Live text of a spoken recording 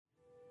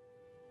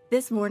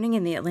This morning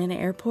in the Atlanta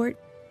airport,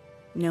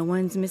 no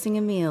one's missing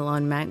a meal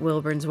on Mac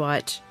Wilburn's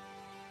watch.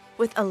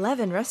 With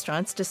 11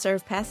 restaurants to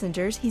serve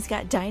passengers, he's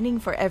got dining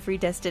for every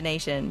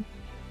destination.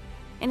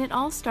 And it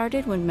all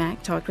started when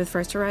Mac talked with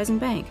First Horizon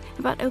Bank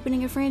about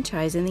opening a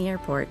franchise in the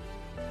airport.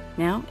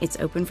 Now it's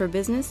open for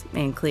business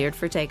and cleared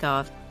for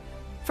takeoff.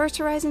 First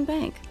Horizon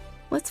Bank.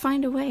 Let's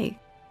find a way.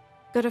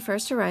 Go to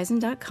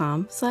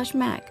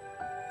firsthorizon.com/Mac.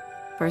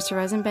 First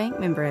Horizon Bank,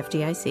 member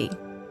FDIC.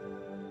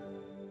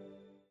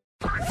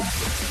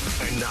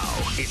 And now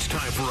it's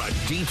time for a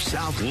Deep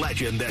South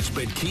legend that's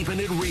been keeping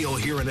it real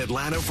here in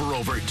Atlanta for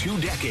over 2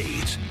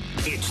 decades.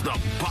 It's the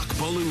Buck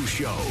Belue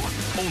Show,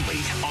 only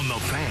on The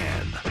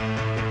Fan.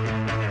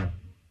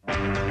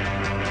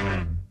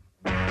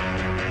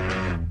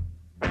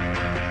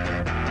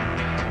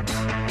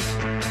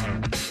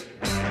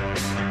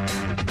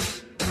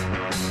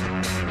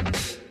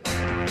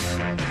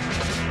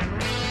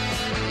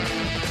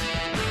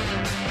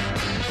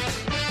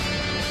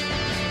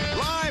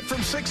 Live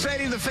from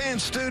 680 The Fan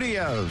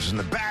Studios in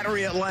the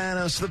Battery,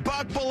 Atlanta, it's the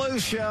Buck Belue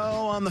Show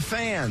on The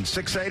Fan,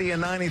 680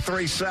 and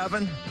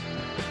 93.7.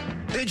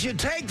 Did you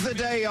take the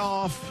day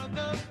off?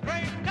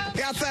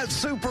 Got that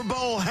Super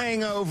Bowl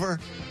hangover?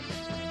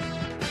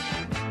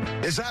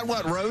 Is that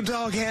what Road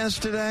Dogg has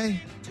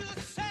today?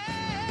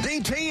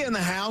 DT in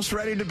the house,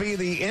 ready to be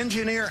the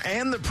engineer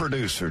and the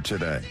producer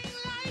today.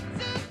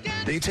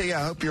 DT,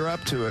 I hope you're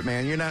up to it,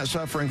 man. You're not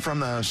suffering from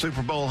the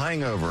Super Bowl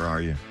hangover,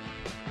 are you?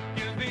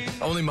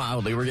 Only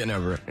mildly. We're getting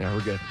over it. Yeah,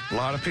 we're good. A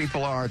lot of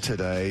people are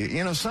today.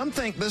 You know, some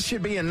think this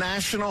should be a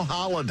national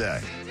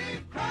holiday.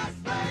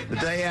 The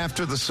day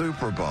after the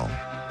Super Bowl.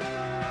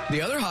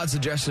 The other hot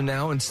suggestion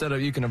now, instead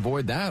of you can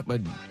avoid that,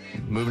 but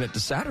moving it to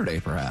Saturday,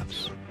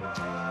 perhaps.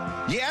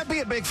 Yeah, I'd be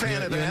a big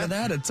fan of You're into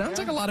that. that? It sounds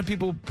like a lot of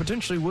people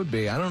potentially would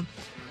be. I have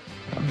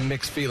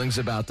mixed feelings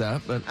about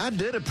that, but I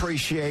did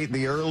appreciate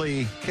the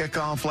early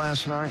kickoff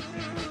last night.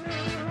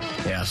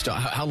 yeah.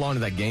 How long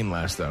did that game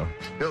last, though?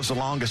 It was the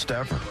longest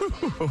ever.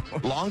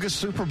 Longest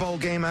Super Bowl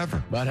game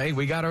ever. But hey,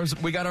 we got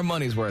our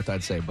money's worth,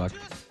 I'd say, Buck.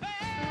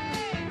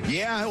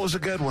 Yeah, it was a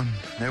good one.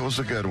 It was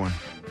a good one.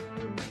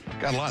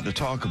 Got a lot to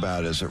talk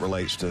about as it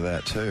relates to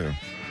that, too.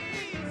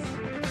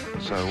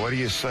 So what do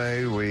you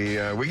say we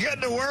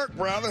get to work,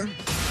 brother?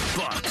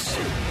 Buck's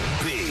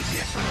Big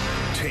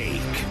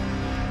Take.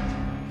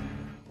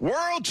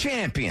 World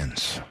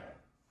champions.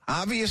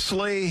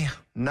 Obviously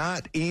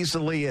not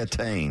easily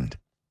attained.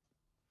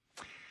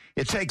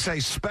 It takes a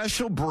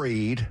special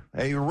breed,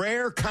 a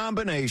rare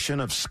combination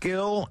of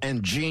skill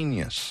and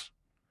genius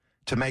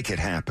to make it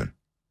happen.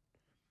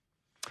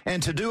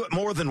 And to do it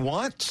more than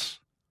once,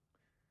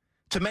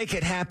 to make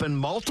it happen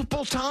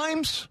multiple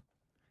times,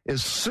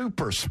 is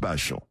super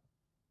special.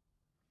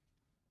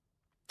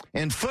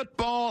 In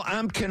football,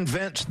 I'm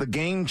convinced the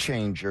game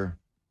changer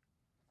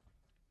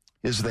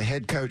is the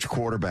head coach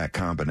quarterback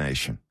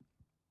combination.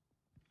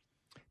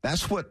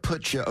 That's what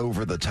puts you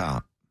over the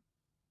top.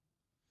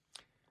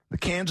 The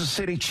Kansas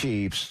City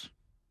Chiefs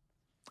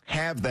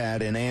have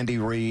that in Andy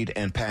Reid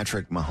and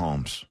Patrick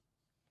Mahomes.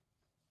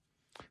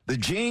 The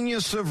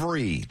genius of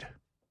Reid,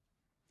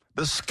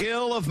 the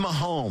skill of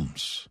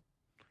Mahomes,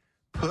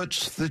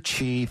 puts the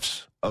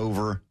Chiefs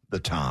over the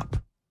top.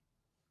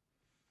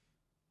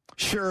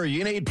 Sure,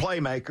 you need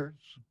playmakers.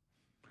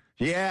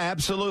 Yeah,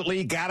 absolutely.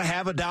 You got to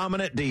have a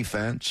dominant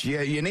defense.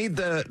 Yeah, you need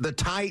the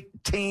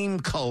tight team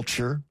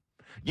culture.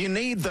 You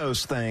need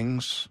those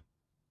things.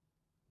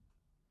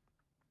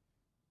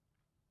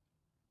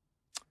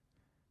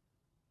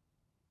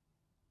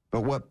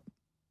 But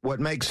what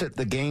makes it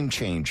the game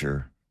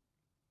changer,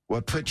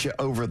 what puts you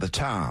over the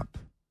top,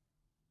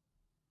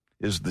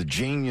 is the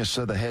genius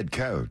of the head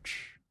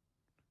coach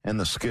and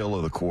the skill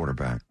of the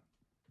quarterback.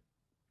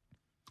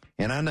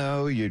 And I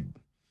know you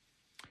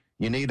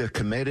need a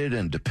committed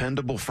and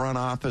dependable front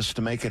office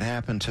to make it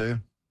happen too,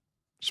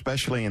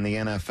 especially in the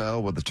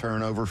NFL with the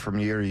turnover from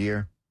year to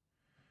year.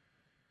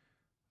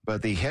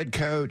 But the head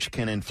coach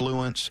can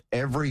influence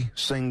every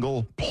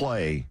single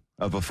play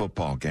of a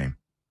football game.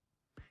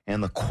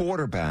 And the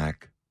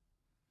quarterback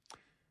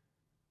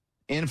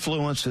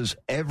influences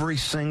every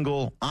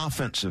single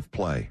offensive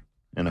play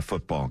in a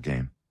football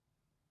game.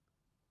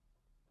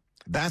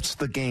 That's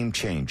the game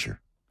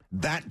changer.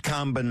 That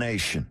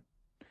combination.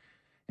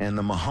 And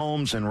the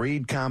Mahomes and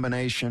Reid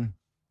combination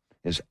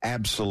is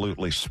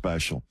absolutely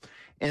special.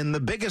 In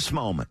the biggest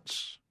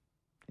moments,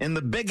 in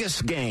the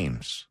biggest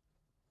games,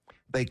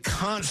 they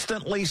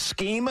constantly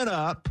scheme it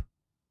up.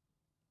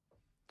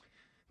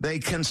 They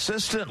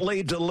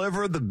consistently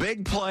deliver the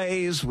big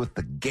plays with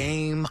the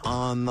game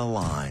on the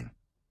line.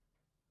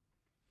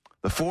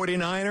 The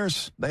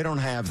 49ers, they don't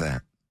have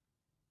that.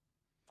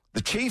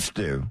 The Chiefs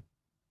do.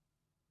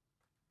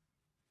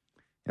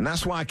 And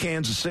that's why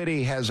Kansas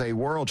City has a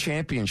world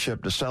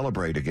championship to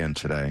celebrate again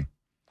today.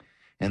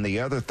 And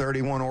the other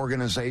 31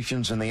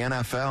 organizations in the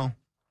NFL,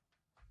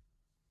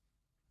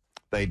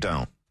 they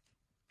don't.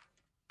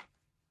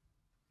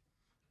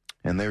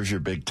 And there's your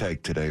big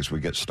take today as we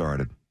get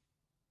started.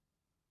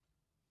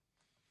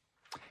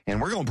 And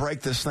we're going to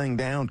break this thing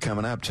down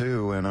coming up,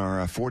 too, in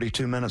our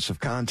 42 minutes of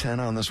content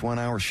on this 1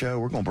 hour show.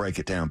 We're going to break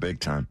it down big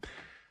time.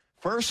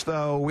 First,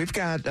 though, we've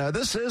got,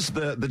 this is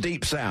the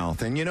Deep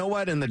South. And you know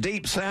what? In the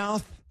Deep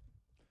South,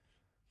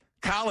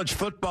 college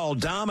football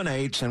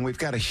dominates, and we've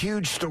got a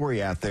huge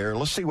story out there.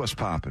 Let's see what's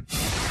popping.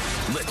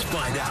 Let's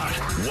find out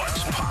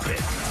what's popping.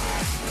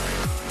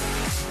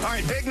 All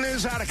right, big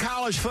news out of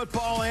college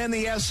football and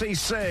the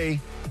SEC.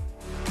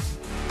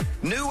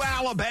 New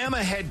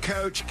Alabama head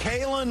coach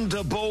Kalen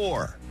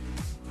DeBoer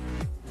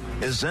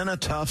is in a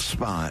tough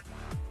spot.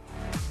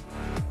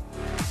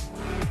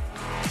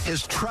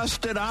 His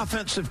trusted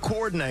offensive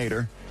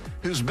coordinator,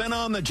 who's been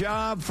on the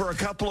job for a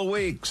couple of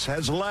weeks,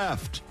 has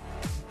left.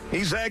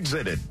 He's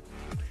exited.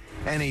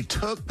 And he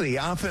took the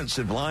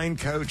offensive line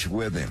coach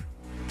with him.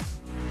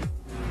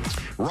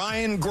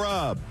 Ryan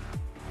Grubb,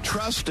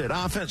 trusted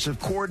offensive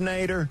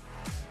coordinator,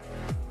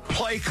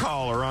 play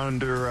caller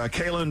under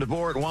Kalen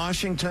DeBoer at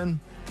Washington,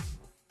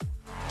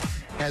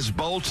 has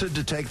bolted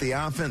to take the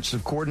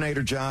offensive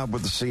coordinator job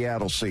with the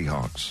Seattle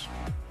Seahawks.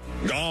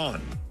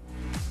 Gone.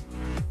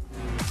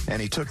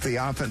 And he took the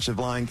offensive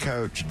line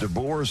coach,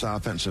 DeBoer's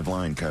offensive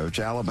line coach,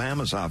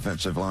 Alabama's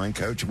offensive line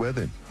coach with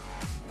him.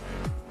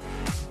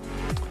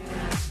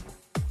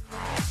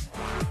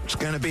 It's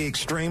going to be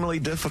extremely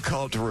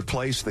difficult to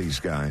replace these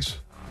guys.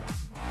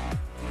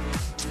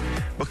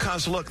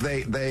 Because, look,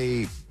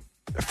 they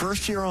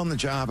first year on the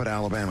job at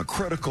Alabama,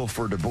 critical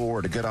for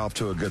DeBoer to get off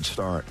to a good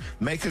start,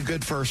 make a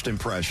good first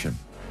impression.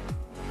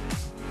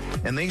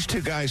 And these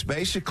two guys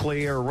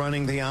basically are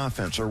running the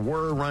offense, or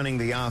were running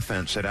the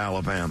offense at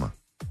Alabama,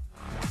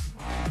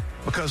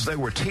 because they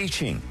were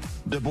teaching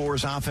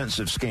DeBoer's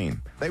offensive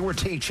scheme. They were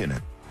teaching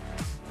it.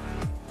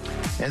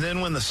 And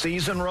then when the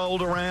season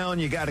rolled around,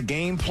 you got a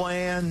game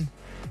plan,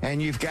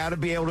 and you've got to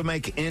be able to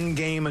make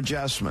in-game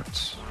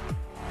adjustments,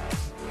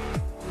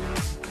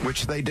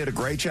 which they did a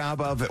great job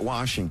of at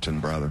Washington,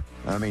 brother.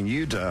 I mean,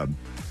 UW,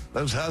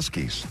 those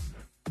Huskies,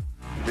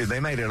 dude, they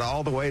made it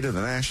all the way to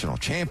the national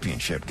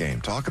championship game.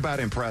 Talk about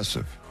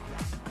impressive.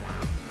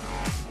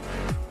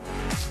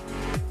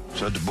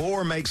 So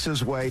DeBoer makes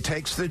his way,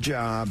 takes the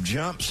job,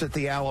 jumps at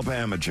the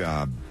Alabama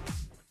job.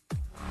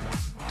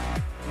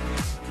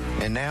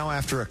 And now,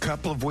 after a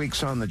couple of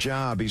weeks on the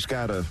job, he's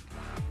got to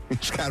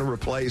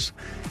replace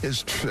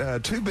his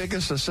two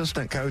biggest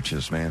assistant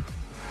coaches, man.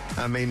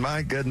 I mean,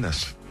 my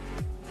goodness.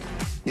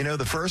 You know,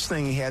 the first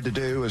thing he had to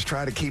do was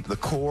try to keep the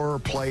core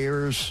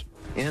players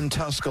in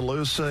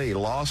Tuscaloosa. He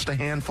lost a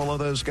handful of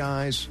those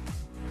guys.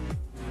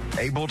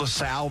 Able to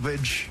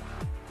salvage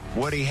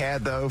what he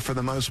had, though, for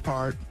the most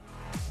part.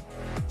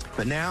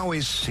 But now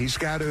he's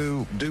got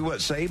to do what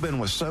Saban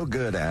was so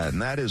good at,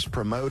 and that is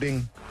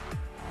promoting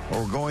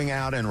or going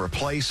out and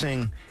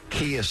replacing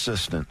key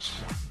assistants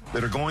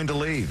that are going to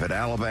leave at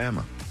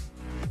Alabama.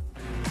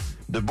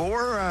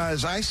 DeBoer,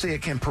 as I see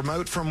it, can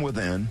promote from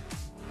within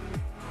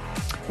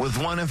with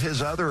one of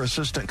his other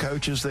assistant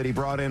coaches that he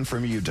brought in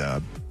from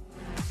UW.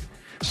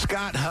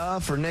 Scott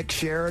Huff or Nick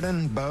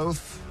Sheridan,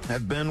 both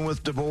have been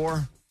with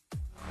DeBoer,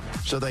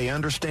 so they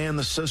understand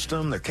the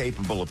system. They're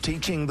capable of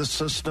teaching the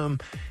system.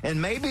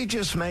 And maybe,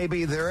 just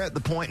maybe, they're at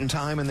the point in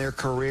time in their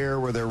career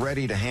where they're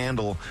ready to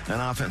handle an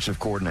offensive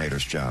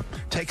coordinator's job,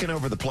 taking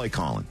over the play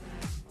calling.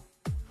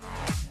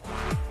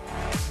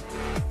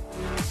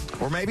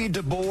 Or maybe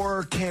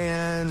DeBoer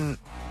can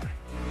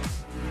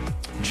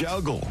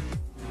juggle,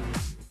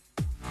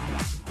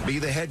 be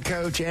the head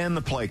coach and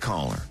the play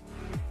caller.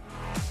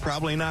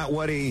 Probably not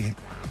what he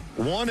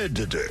wanted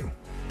to do,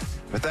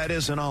 but that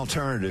is an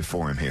alternative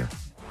for him here.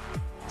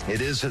 It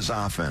is his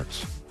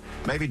offense.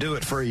 Maybe do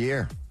it for a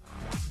year.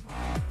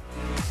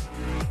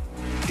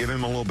 Give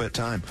him a little bit of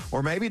time.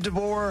 Or maybe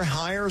DeBoer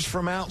hires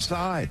from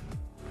outside.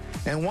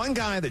 And one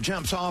guy that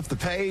jumps off the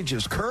page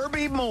is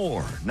Kirby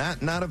Moore,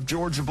 not of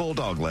Georgia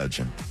Bulldog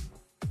legend.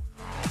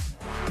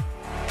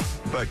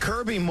 But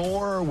Kirby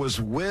Moore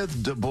was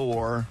with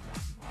DeBoer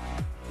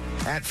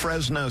at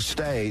Fresno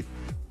State.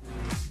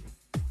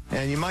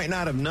 And you might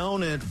not have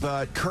known it,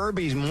 but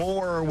Kirby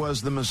Moore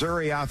was the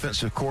Missouri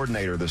offensive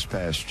coordinator this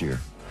past year.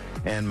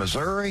 And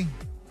Missouri,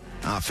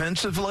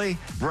 offensively,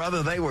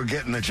 brother, they were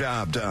getting the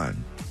job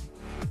done.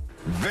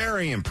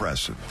 Very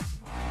impressive.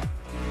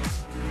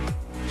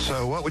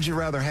 So what would you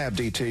rather have,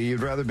 DT? You'd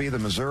rather be the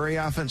Missouri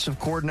offensive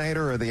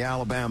coordinator or the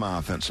Alabama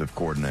offensive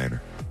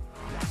coordinator?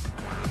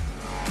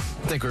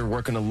 I think we're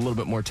working a little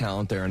bit more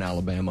talent there in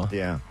Alabama.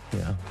 Yeah.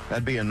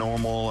 That'd be a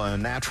normal,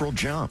 natural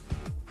jump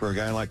for a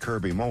guy like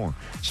Kirby Moore,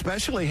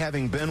 especially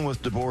having been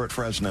with DeBoer at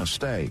Fresno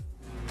State.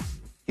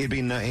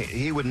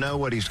 He would know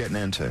what he's getting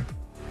into.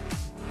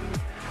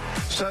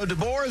 So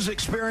DeBoer is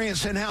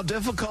experiencing how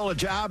difficult a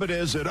job it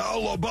is at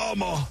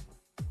Alabama.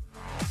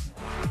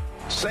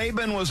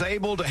 Saban was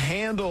able to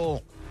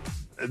handle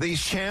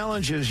these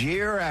challenges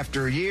year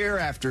after year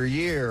after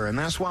year, and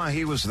that's why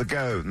he was the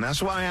GOAT, and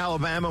that's why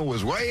Alabama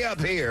was way up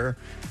here,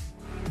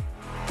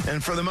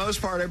 and for the most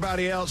part,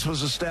 everybody else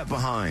was a step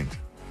behind.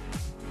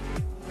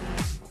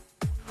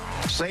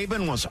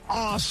 Saban was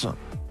awesome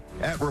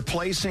at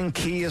replacing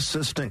key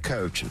assistant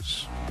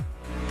coaches.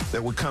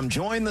 that would come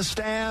join the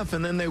staff,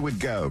 and then they would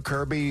go.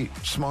 Kirby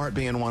Smart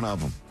being one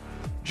of them.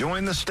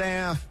 Join the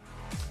staff,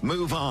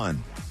 move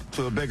on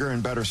to a bigger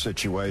and better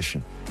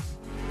situation.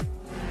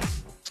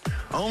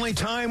 Only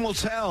time will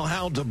tell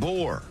how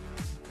DeBoer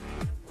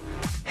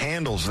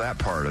handles that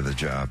part of the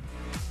job.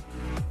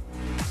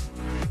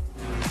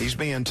 He's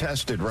being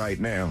tested right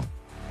now.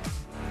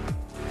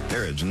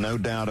 There is no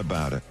doubt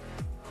about it.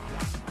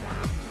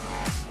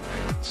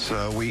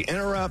 So we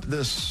interrupt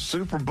this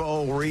Super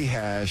Bowl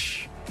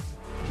rehash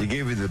to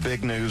give you the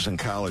big news in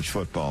college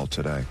football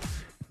today.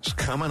 It's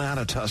coming out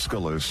of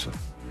Tuscaloosa.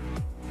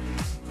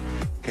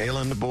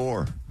 Kalen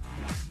DeBoer.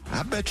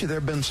 I bet you there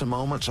have been some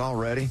moments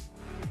already,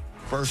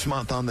 first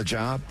month on the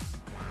job,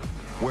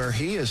 where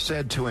he has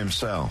said to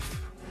himself,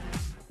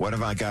 what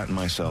have I gotten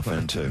myself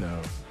into?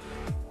 No.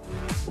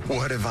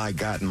 What have I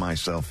gotten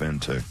myself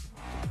into?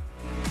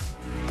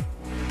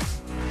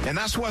 And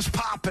that's what's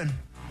popping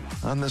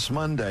on this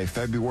Monday,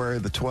 February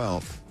the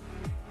 12th.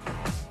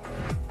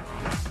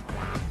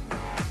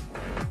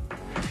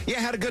 Yeah,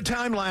 had a good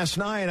time last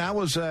night. I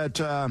was at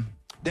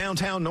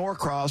downtown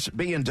Norcross at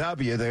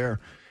B&W there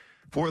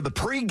for the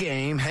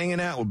pregame,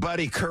 hanging out with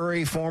Buddy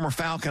Curry, former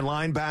Falcon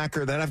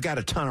linebacker that I've got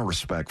a ton of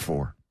respect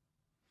for.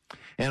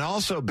 And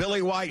also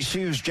Billy White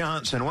Shoes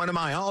Johnson, one of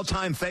my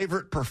all-time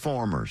favorite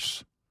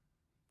performers.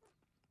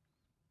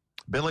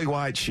 Billy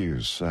White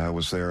Shoes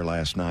was there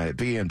last night at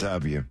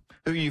B&W,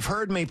 who you've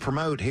heard me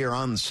promote here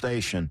on the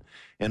station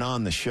and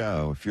on the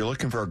show. If you're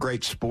looking for a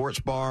great sports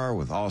bar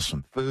with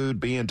awesome food,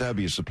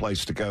 B&W is the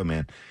place to go,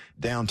 man,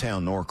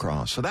 downtown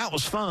Norcross. So that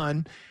was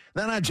fun.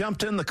 Then I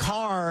jumped in the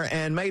car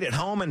and made it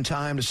home in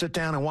time to sit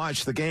down and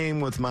watch the game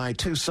with my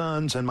two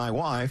sons and my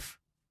wife.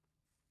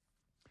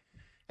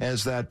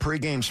 As that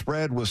pregame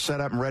spread was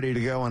set up and ready to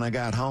go when I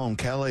got home,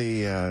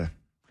 Kelly,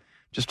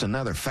 just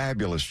another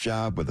fabulous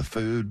job with the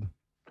food.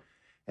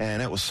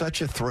 And it was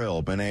such a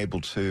thrill being able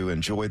to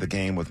enjoy the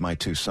game with my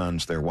two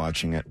sons there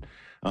watching it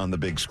on the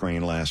big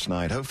screen last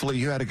night. Hopefully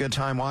you had a good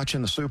time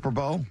watching the Super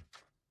Bowl.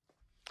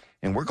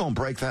 And we're going to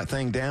break that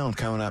thing down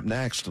coming up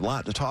next. A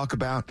lot to talk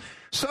about.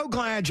 So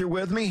glad you're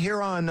with me here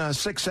on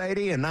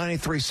 680 and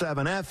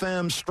 93.7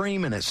 FM,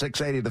 streaming at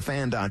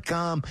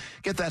 680thefan.com.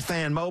 Get that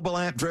Fan mobile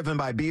app driven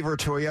by Beaver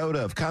Toyota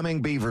of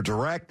Cumming, Beaver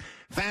Direct.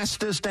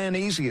 Fastest and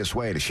easiest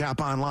way to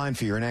shop online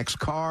for your next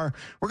car.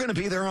 We're going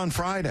to be there on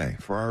Friday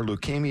for our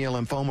Leukemia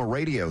Lymphoma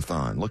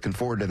Radiothon. Looking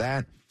forward to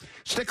that.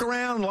 Stick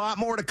around. A lot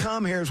more to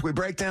come here as we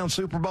break down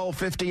Super Bowl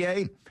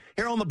 58.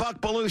 Here on the Buck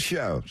Belue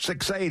Show,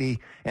 680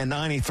 and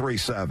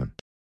 93.7.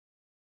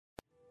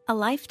 A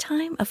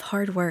lifetime of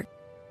hard work,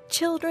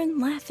 children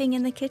laughing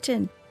in the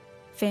kitchen,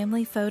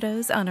 family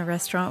photos on a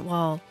restaurant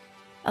wall,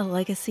 a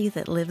legacy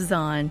that lives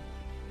on.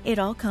 It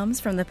all comes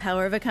from the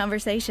power of a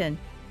conversation,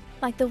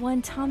 like the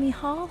one Tommy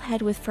Hall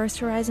had with First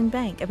Horizon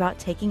Bank about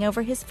taking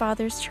over his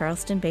father's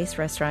Charleston-based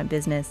restaurant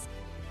business.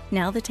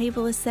 Now the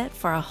table is set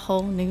for a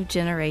whole new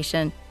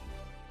generation.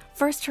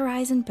 First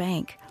Horizon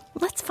Bank.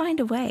 Let's find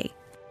a way.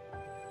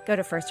 Go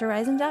to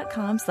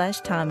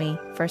firsthorizon.com/Tommy.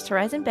 First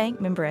Horizon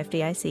Bank, member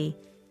FDIC.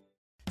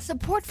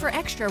 Support for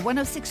Extra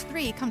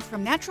 106.3 comes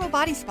from Natural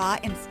Body Spa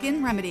and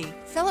Skin Remedy,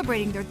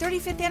 celebrating their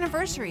 35th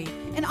anniversary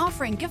and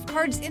offering gift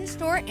cards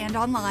in-store and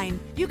online.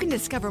 You can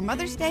discover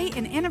Mother's Day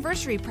and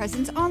anniversary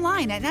presents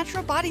online at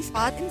Natural Body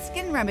Spa and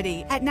Skin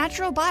Remedy at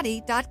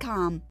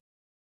naturalbody.com.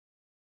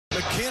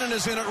 McKinnon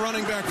is in at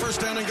running back.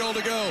 First down and goal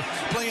to go.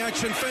 Play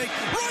action fake.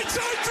 Right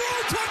side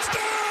throw.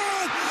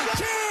 Touchdown!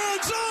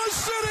 Kansas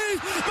City!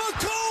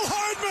 McCole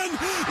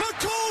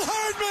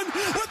Hardman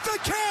with the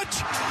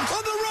catch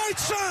on the right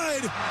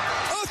side.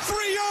 A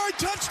 3-yard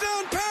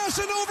touchdown pass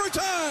in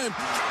overtime.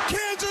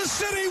 Kansas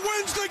City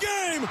wins the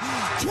game.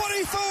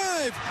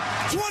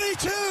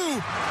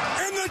 25-22.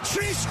 And the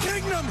Chiefs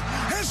Kingdom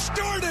has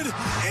started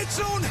its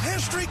own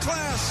history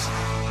class.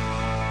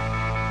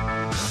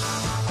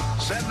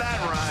 Said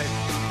that right.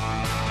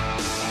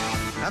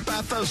 How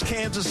about those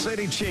Kansas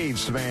City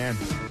Chiefs, man?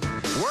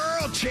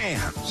 World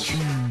champs.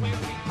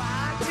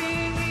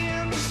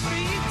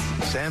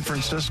 San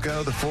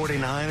Francisco, the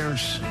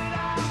 49ers,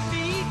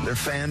 their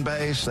fan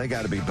base, they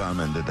got to be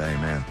bumming today,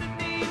 man.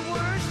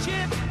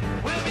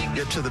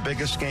 Get to the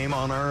biggest game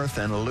on earth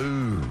and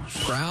lose.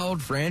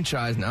 Proud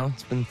franchise now.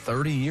 It's been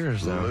 30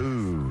 years, though.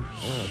 Lose.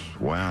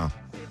 Wow.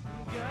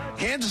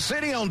 Kansas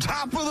City on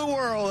top of the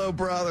world, though,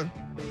 brother.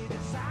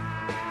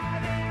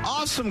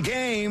 Awesome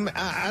game.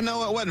 I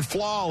know it wasn't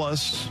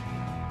flawless,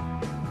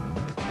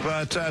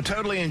 but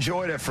totally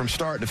enjoyed it from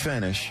start to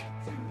finish.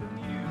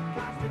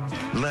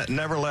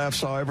 Never left,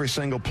 saw every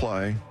single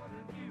play.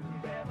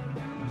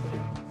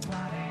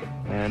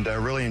 And I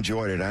really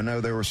enjoyed it. I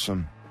know there were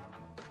some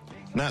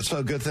not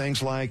so good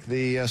things like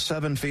the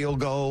 7 field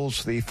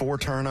goals, the 4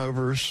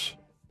 turnovers.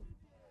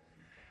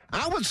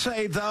 I would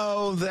say,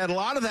 though, that a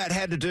lot of that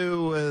had to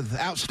do with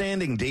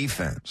outstanding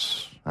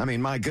defense. I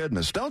mean, my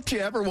goodness, don't you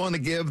ever want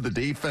to give the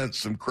defense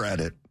some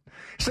credit?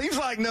 Seems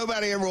like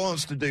nobody ever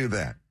wants to do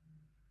that.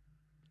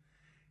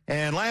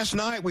 And last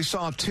night we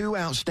saw 2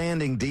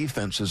 outstanding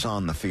defenses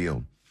on the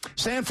field.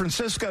 San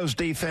Francisco's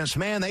defense,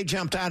 man, they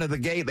jumped out of the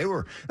gate. They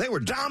were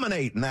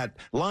dominating that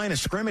line of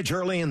scrimmage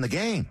early in the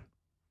game.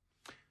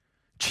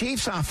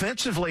 Chiefs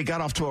offensively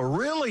got off to a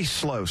really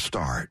slow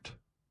start.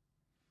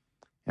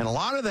 And a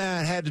lot of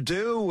that had to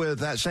do with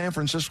that San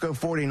Francisco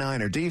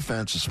 49er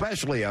defense,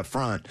 especially up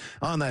front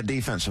on that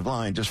defensive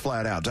line, just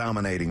flat out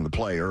dominating the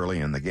play early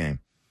in the game.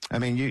 I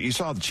mean, you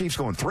saw the Chiefs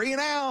going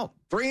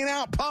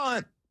 3-and-out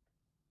punt.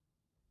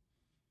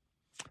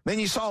 Then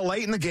you saw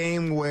late in the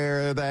game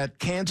where that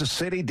Kansas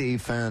City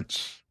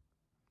defense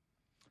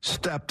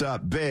stepped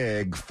up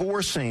big,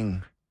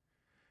 forcing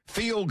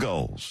field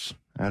goals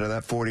out of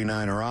that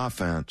 49er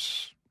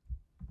offense.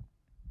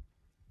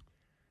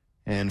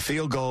 And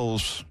field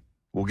goals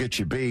will get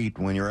you beat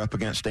when you're up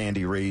against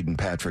Andy Reid and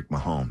Patrick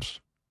Mahomes.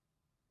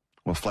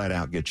 Will flat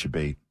out get you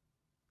beat.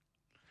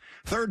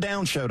 Third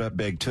down showed up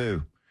big,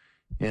 too,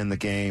 in the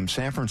game.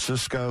 San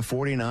Francisco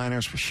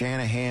 49ers for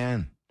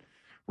Shanahan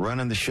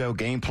running the show,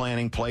 game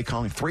planning, play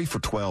calling, 3 for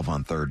 12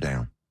 on third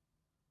down.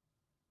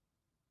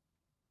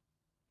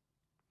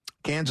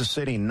 Kansas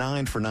City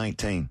 9 for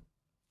 19.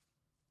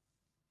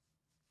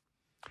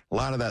 A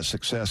lot of that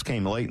success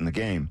came late in the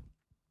game.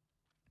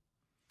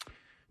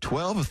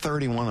 12 of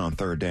 31 on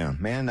third down.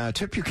 Man,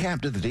 tip your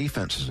cap to the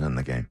defenses in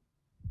the game.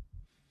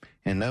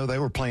 And no, they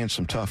were playing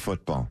some tough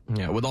football.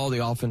 Yeah, with all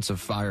the offensive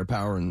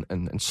firepower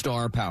and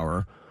star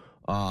power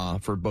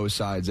for both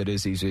sides, it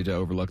is easy to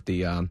overlook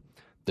the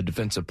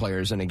defensive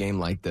players in a game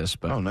like this.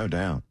 But oh, no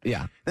doubt.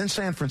 Yeah. Then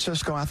San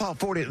Francisco, I thought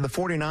the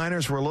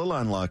 49ers were a little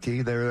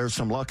unlucky. There's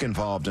some luck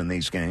involved in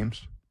these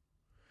games.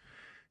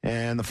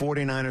 And the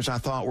 49ers, I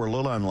thought, were a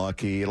little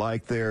unlucky,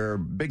 like their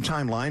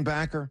big-time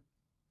linebacker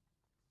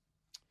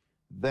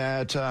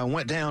that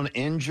went down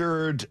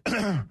injured,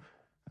 running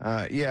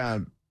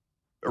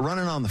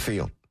on the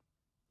field.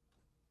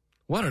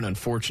 What an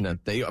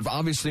unfortunate. They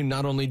obviously,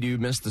 not only do you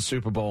miss the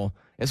Super Bowl,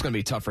 it's going to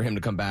be tough for him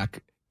to come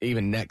back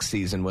even next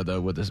season with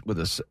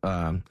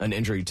an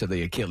injury to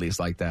the Achilles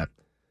like that.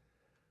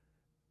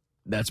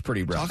 That's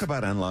pretty rough. Talk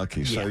about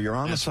unlucky. So you're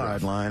on the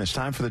sideline. It's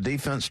time for the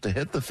defense to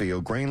hit the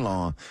field.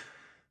 Greenlaw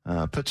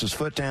puts his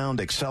foot down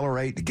to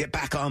accelerate, to get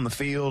back on the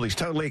field. He's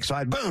totally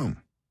excited.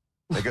 Boom!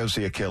 There goes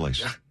the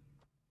Achilles.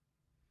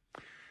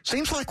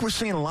 Seems like we're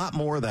seeing a lot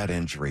more of that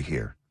injury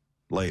here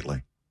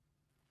lately.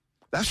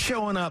 That's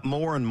showing up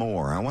more and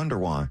more. I wonder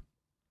why.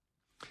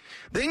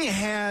 Then you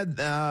had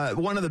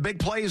one of the big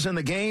plays in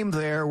the game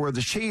there where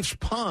the Chiefs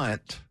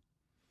punt,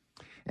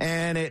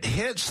 and it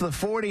hits the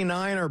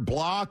 49er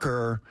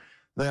blocker,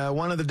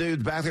 one of the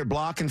dudes back there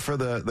blocking for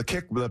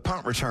the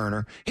punt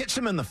returner, hits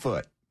him in the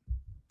foot.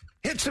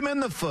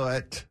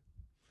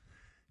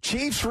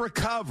 Chiefs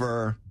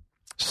recover,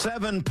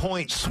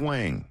 7-point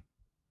swing.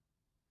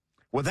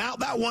 Without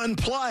that one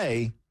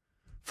play,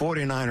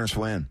 49ers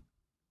win.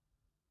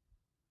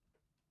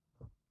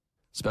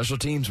 Special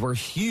teams were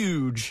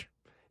huge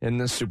in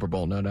this Super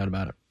Bowl, no doubt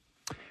about it.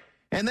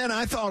 And then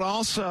I thought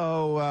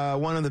also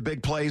one of the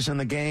big plays in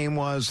the game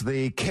was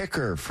the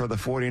kicker for the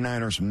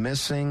 49ers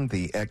missing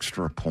the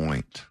extra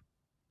point.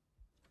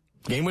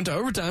 Game went to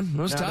overtime.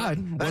 It was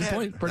tied. 1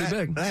 point, pretty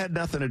big. That had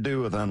nothing to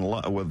do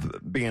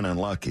with being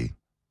unlucky.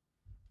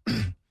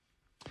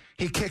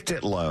 He kicked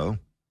it low.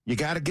 You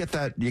got to get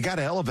that. You got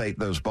to elevate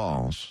those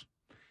balls.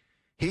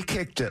 He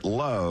kicked it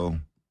low,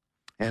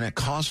 and it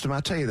cost him.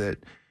 I tell you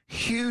that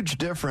huge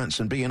difference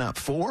in being up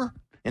 4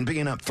 and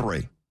being up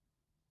 3.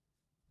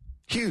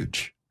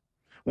 Huge.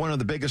 One of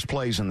the biggest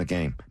plays in the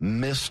game.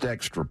 Missed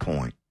extra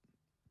point.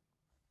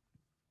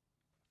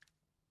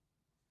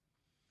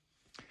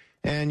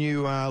 And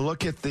you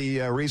look at the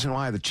reason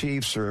why the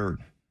Chiefs are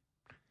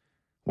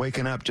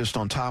waking up just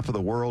on top of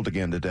the world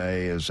again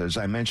today is, as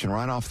I mentioned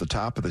right off the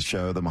top of the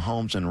show, the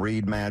Mahomes and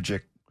Reid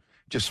magic,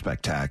 just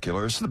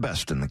spectacular. It's the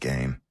best in the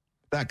game.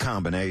 That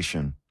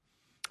combination,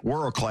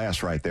 world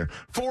class right there.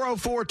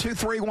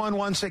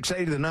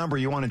 404-231-1680, the number.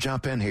 You want to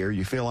jump in here.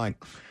 You feel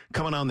like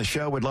coming on the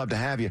show, we'd love to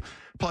have you.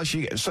 Plus,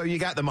 you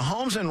got the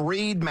Mahomes and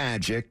Reid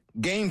magic,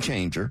 game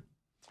changer.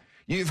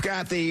 You've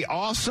got the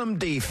awesome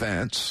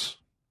defense,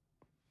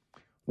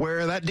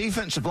 where that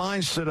defensive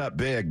line stood up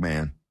big,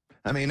 man.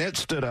 I mean, it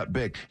stood up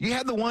big. You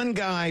had the one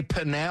guy,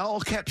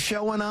 Pennell, kept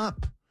showing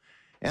up.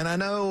 And I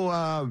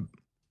know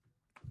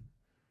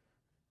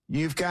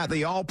you've got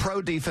the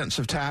all-pro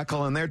defensive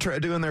tackle, and they're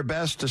doing their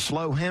best to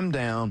slow him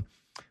down.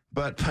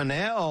 But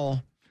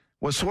Pennell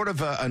was sort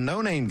of a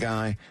no-name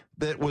guy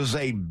that was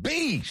a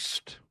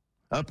beast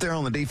up there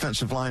on the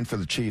defensive line for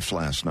the Chiefs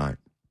last night.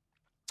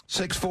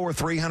 6'4",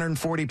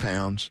 340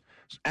 pounds,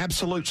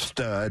 absolute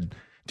stud.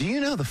 Do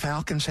you know the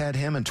Falcons had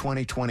him in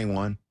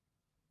 2021?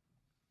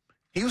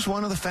 He was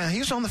on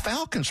the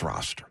Falcons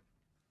roster.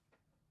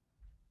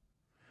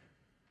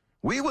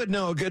 We would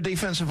know a good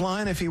defensive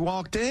line if he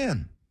walked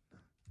in.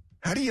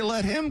 How do you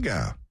let him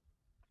go?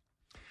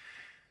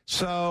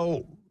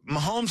 So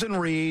Mahomes and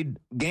Reid,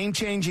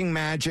 game-changing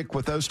magic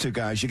with those two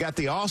guys. You got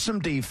the awesome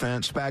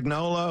defense.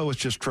 Spagnuolo was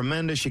just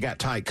tremendous. You got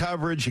tight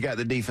coverage. You got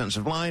the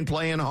defensive line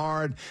playing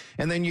hard.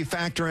 And then you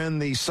factor in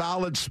the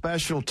solid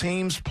special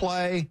teams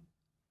play.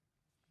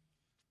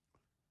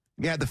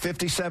 You had the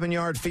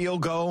 57-yard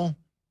field goal.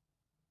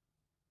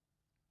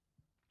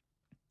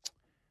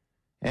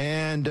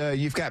 And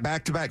you've got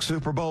back-to-back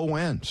Super Bowl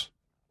wins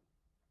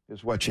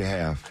is what you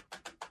have.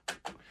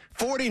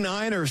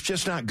 49ers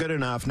just not good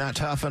enough, not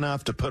tough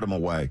enough to put them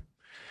away.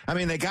 I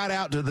mean, they got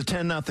out to the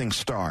 10-0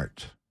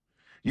 start.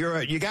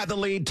 You got the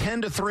lead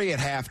 10-3 at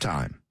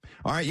halftime.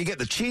 All right, you get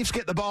the Chiefs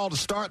get the ball to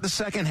start the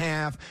second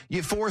half.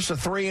 You force a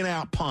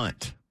 3-and-out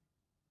punt.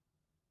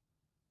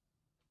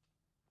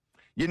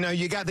 You know,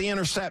 you got the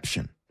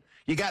interception.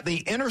 You got the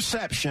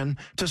interception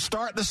to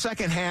start the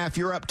second half.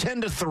 You're up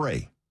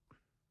 10-3.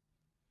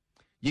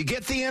 You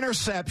get the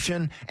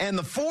interception, and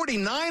the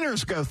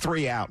 49ers go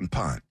 3-out and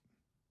punt.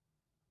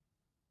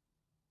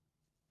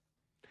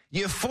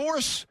 You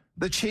force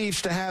the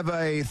Chiefs to have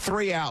a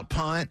 3-out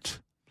punt,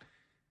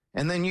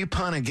 and then you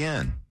punt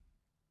again.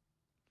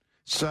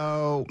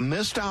 So,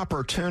 missed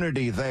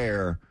opportunity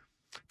there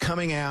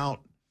coming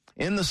out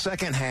in the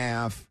second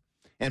half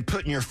and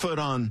putting your foot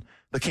on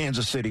the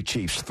Kansas City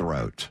Chiefs'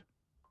 throat.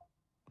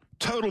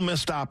 Total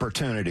missed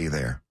opportunity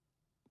there.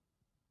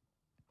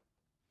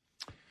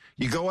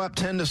 You go up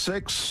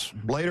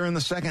 10-6 later in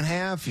the second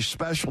half. Your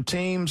special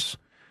teams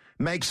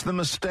makes the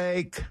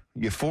mistake.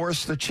 You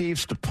force the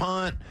Chiefs to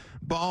punt.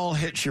 Ball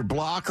hits your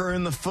blocker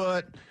in the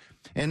foot.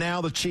 And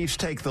now the Chiefs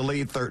take the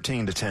lead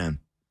 13-10.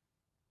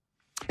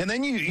 And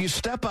then you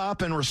step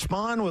up and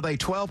respond with a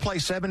 12-play,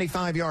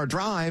 75-yard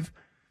drive,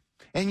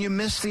 and you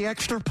miss the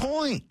extra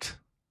point.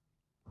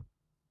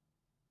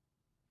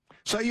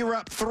 So you're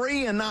up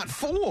 3 and not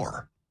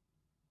 4.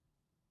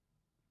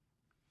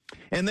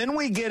 And then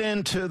we get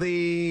into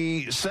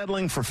the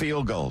settling for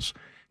field goals.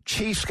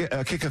 Chiefs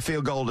kick a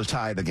field goal to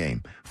tie the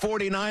game.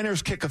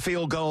 49ers kick a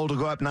field goal to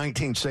go up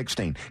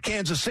 19-16.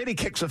 Kansas City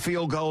kicks a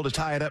field goal to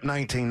tie it up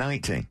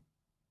 19-19.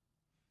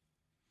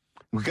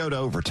 We go to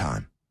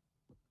overtime.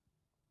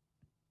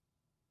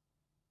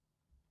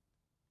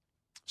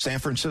 San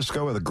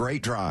Francisco with a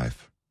great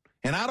drive.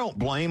 And I don't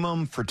blame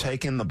them for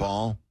taking the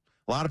ball.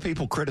 A lot of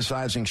people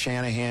criticizing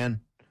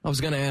Shanahan. I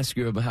was going to ask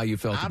you about how you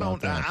felt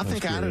about that. I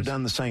think I'd have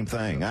done the same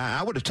thing.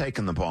 I would have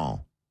taken the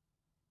ball.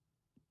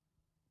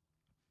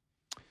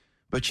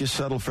 But you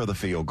settle for the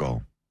field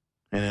goal.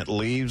 And it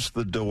leaves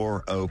the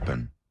door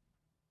open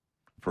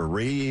for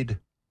Reed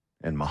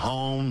and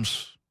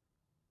Mahomes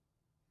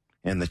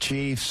and the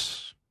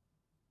Chiefs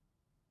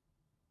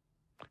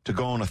to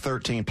go on a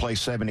 13-play,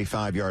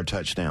 75-yard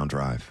touchdown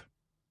drive.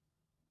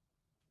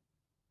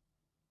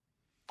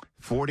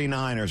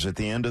 49ers at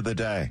the end of the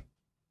day,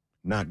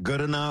 not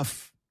good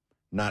enough,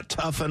 not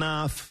tough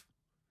enough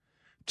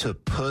to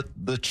put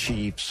the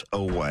Chiefs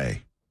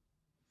away.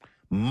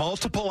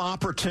 Multiple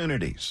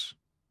opportunities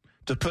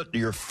to put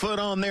your foot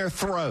on their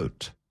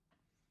throat,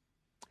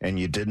 and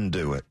you didn't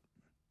do it.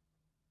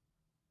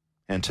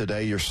 And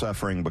today you're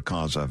suffering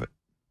because of it.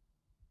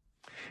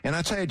 And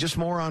I tell you, just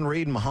more on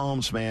Reed and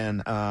Mahomes,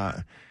 man.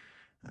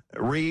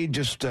 Reed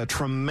just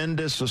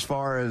tremendous as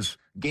far as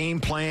game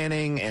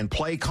planning and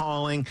play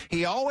calling.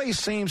 He always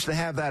seems to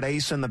have that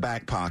ace in the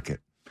back pocket.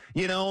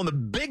 You know, in the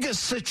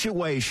biggest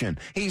situation,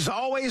 he's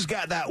always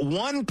got that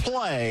one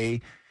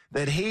play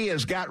that he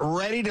has got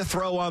ready to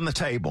throw on the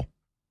table.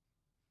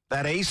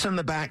 That ace in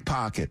the back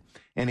pocket.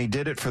 And he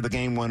did it for the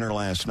game winner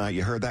last night.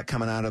 You heard that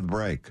coming out of the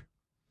break.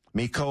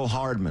 Mecole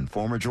Hardman,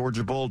 former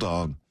Georgia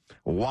Bulldog,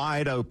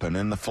 wide open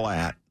in the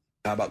flat.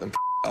 How about them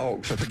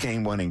dogs? For the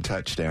game-winning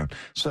touchdown.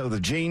 So the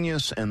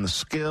genius and the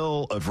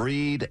skill of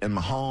Reed and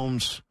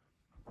Mahomes,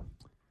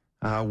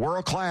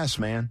 world-class,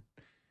 man.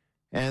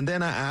 And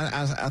then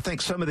I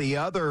think some of the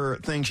other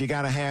things you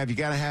got to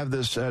have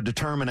this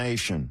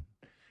determination.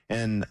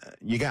 And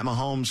you got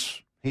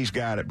Mahomes, he's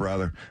got it,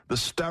 brother. The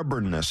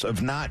stubbornness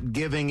of not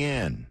giving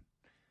in.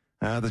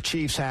 The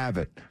Chiefs have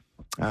it.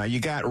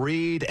 You got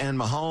Reed and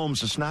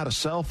Mahomes. It's not a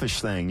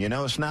selfish thing. You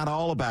know, it's not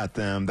all about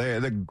them.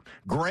 They're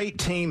great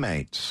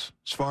teammates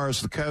as far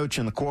as the coach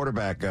and the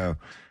quarterback go.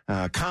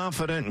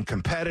 Confident and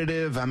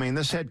competitive. I mean,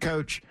 this head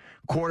coach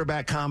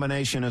quarterback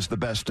combination is the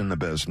best in the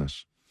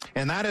business.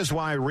 And that is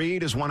why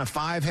Reed is one of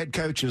 5 head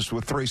coaches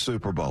with 3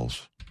 Super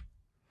Bowls.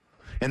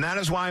 And that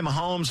is why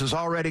Mahomes has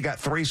already got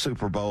 3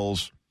 Super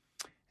Bowls,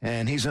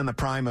 and he's in the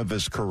prime of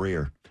his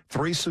career.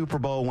 3 Super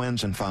Bowl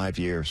wins in 5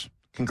 years.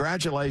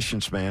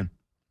 Congratulations, man.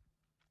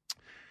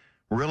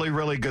 Really,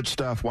 really good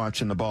stuff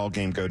watching the ball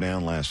game go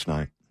down last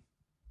night.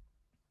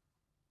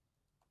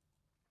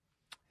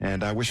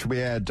 And I wish we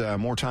had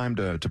more time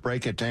to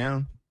break it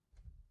down.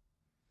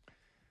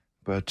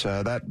 But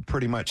that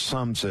pretty much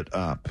sums it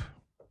up.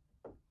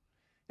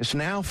 It's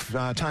now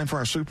time for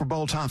our Super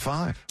Bowl Top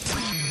 5.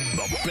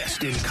 The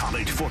best in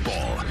college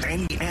football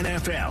and the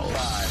NFL.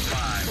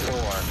 5,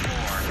 4,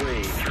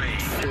 3,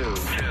 2,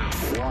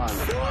 1.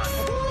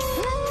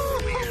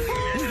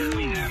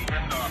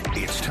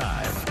 It's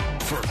time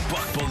for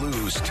Buck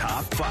Belue's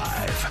Top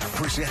 5.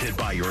 Presented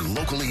by your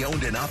locally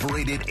owned and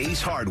operated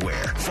Ace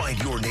Hardware. Find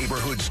your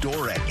neighborhood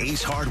store at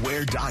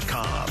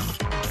acehardware.com.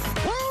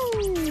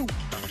 Woo!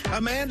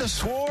 Amanda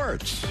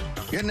Swartz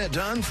getting it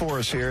done for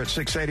us here at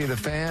 680 The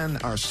Fan,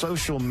 our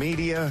social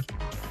media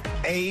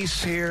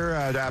Ace here,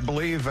 I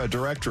believe,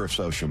 director of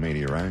social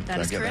media, right? That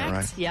is Did I get correct. that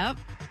right? Yep.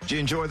 Did you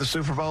enjoy the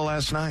Super Bowl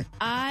last night?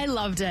 I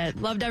loved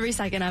it. Loved every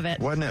second of it.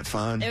 Wasn't it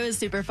fun? It was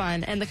super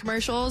fun. And the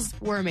commercials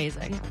were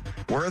amazing.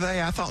 Were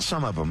they? I thought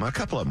some of them, a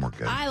couple of them were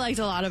good. I liked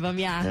a lot of them,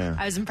 yeah.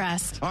 I was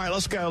impressed. All right,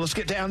 let's go. Let's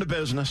get down to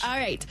business. All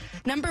right.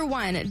 Number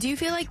 1, do you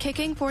feel like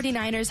kicking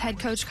 49ers head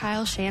coach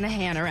Kyle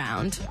Shanahan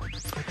around?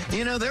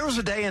 You know, there was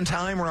a day and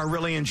time where I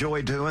really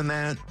enjoyed doing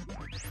that.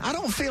 I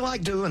don't feel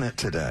like doing it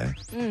today.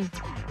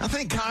 I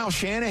think Kyle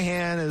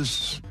Shanahan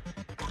is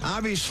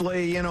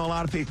obviously, a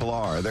lot of people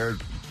are. They're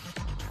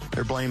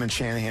blaming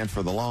Shanahan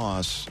for the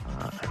loss.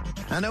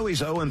 I know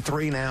he's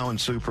 0-3 now in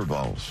Super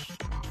Bowls.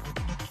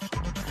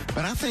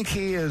 But I think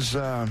he is,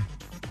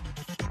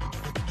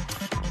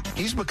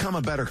 he's become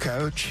a better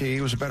coach.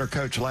 He was a better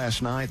coach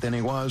last night than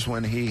he was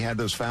when he had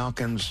those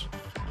Falcons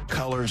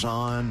colors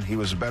on. He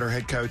was a better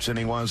head coach than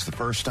he was the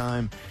first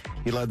time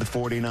he led the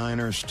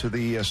 49ers to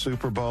the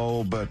Super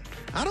Bowl. But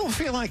I don't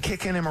feel like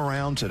kicking him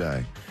around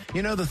today.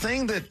 The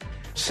thing that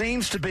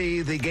seems to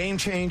be the game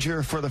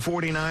changer for the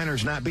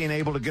 49ers not being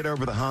able to get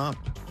over the hump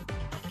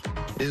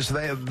is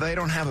they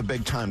don't have a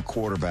big-time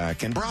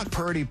quarterback. And Brock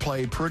Purdy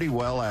played pretty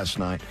well last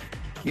night.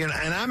 And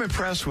I'm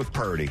impressed with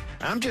Purdy.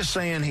 I'm just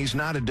saying he's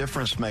not a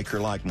difference maker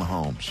like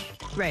Mahomes.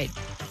 Right.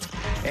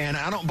 And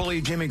I don't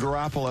believe Jimmy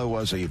Garoppolo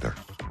was either.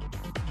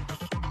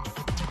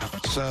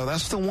 So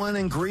that's the one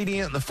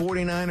ingredient the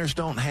 49ers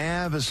don't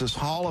have is this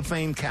Hall of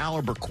Fame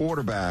caliber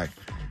quarterback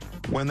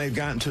when they've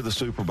gotten to the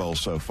Super Bowl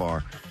so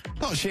far. I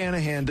thought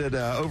Shanahan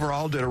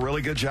overall did a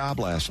really good job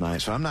last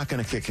night, so I'm not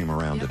going to kick him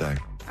around today.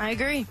 I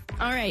agree.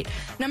 All right.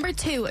 Number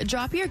 2,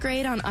 drop your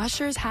grade on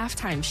Usher's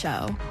halftime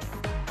show.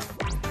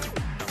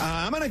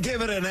 I'm going to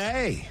give it an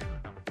A.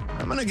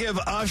 I'm going to give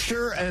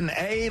Usher an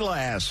A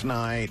last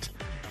night.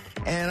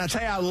 And I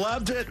tell you, I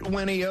loved it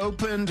when he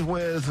opened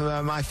with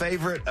my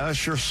favorite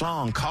Usher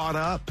song, Caught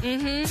Up.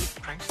 Mm-hmm.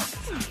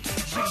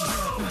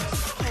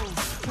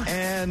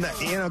 And,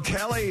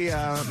 Kelly,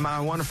 my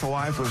wonderful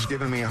wife, was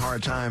giving me a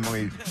hard time.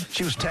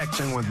 She was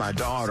texting with my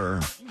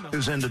daughter,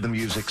 who's into the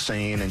music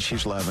scene, and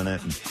she's loving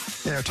it. And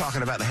they're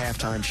talking about the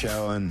halftime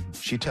show, and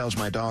she tells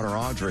my daughter,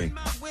 Audrey,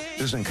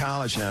 who's in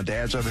college now,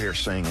 Dad's over here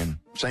singing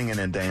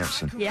and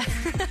dancing. Yeah.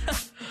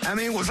 I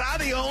mean, was I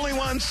the only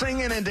one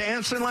singing and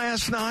dancing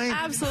last night?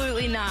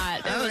 Absolutely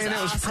not.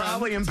 It was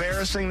probably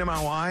embarrassing to my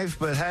wife,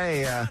 but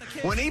hey,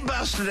 when he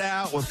busted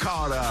out with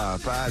Caught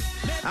Up, I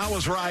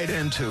was right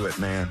into it,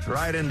 man.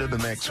 Right into the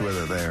mix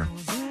with it there.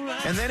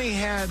 And then he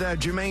had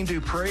Jermaine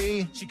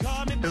Dupri,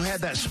 who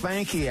had that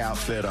Spanky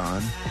outfit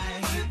on.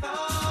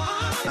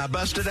 I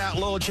busted out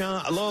Lil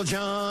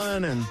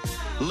Jon, and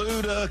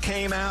Luda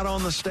came out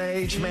on the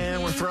stage,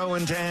 man. We're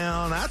throwing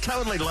down. I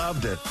totally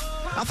loved it.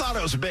 I thought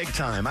it was big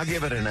time. I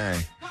give it an A.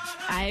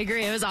 I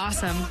agree. It was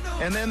awesome.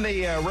 And then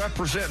the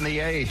representing the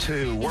A,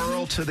 too.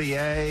 World to the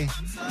A.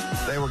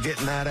 They were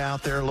getting that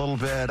out there a little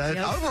bit. Yep.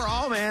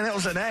 Overall, man, it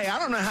was an A. I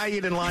don't know how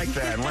you didn't like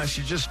that unless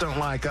you just don't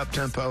like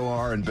up-tempo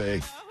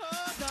R&B.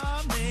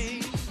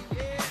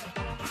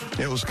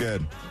 It was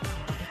good.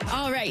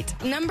 All right.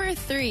 Number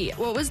 3,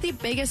 what was the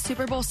biggest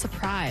Super Bowl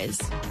surprise?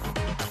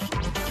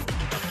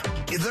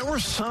 There were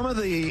some of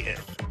the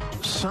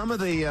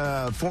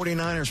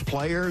 49ers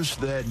players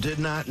that did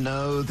not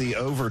know the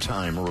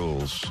overtime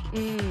rules.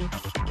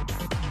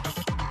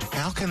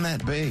 How can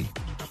that be?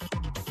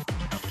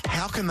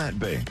 How can that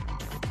be?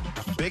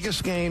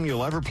 Biggest game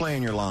you'll ever play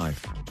in your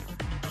life,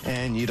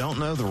 and you don't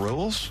know the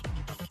rules?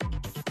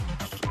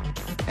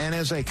 And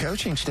as a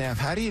coaching staff,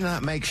 how do you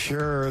not make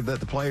sure that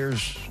the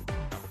players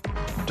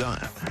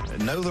don't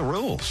know the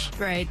rules?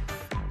 Right.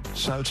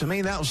 So to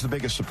me, that was the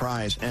biggest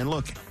surprise. And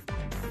look,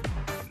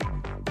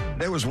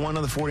 there was one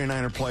of the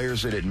 49er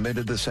players that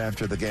admitted this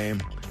after the game.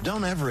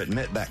 Don't ever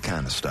admit that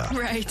kind of stuff.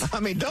 Right.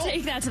 I mean, don't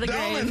take that to the grave.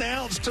 Don't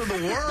announce to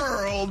the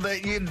world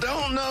that you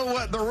don't know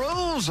what the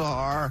rules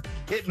are.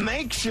 It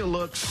makes you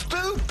look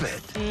stupid.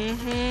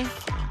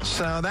 Mm-hmm.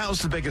 So that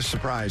was the biggest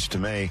surprise to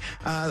me.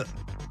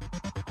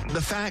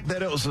 The fact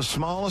that it was the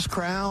smallest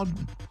crowd,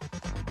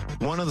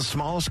 one of the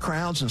smallest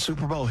crowds in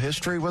Super Bowl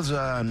history, was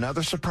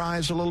another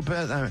surprise a little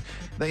bit.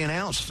 They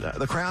announced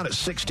the crowd at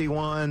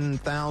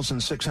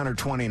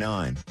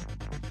 61,629.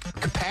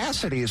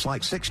 Capacity is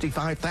like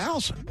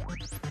 65,000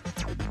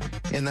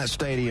 in that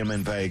stadium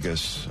in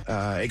Vegas.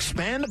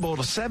 Expandable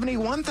to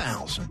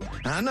 71,000.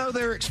 I know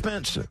they're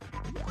expensive,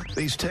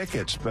 these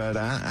tickets, but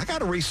I got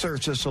to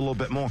research this a little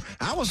bit more.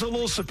 I was a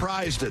little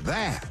surprised at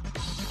that.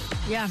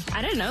 Yeah,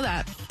 I didn't know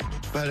that.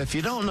 But if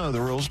you don't know the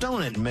rules,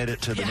 don't admit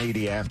it to the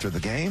media after the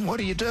game. What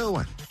are you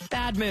doing?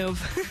 Bad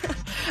move.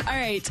 All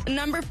right,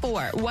 number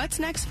 4. What's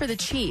next for the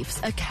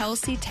Chiefs? A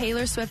Kelsey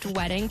Taylor Swift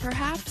wedding,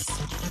 perhaps?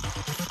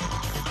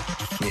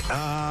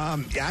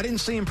 I didn't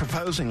see him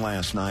proposing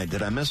last night.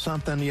 Did I miss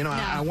something? No.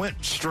 I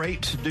went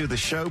straight to do the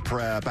show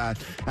prep. I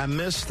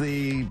missed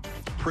the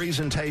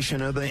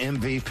presentation of the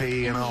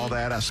MVP and all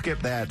that. I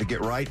skipped that to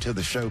get right to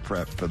the show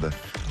prep for the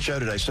show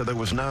today. So there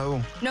was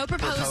no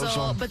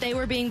proposal, but they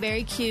were being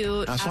very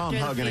cute. I saw them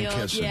hugging and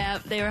kissing. Yeah,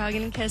 they were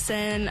hugging and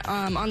kissing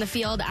on the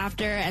field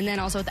after, and then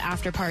also at the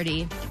after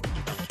party.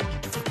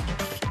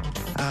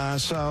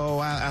 So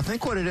I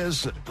think what it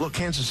is, look,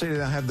 Kansas City,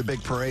 they'll have the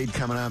big parade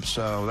coming up,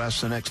 so that's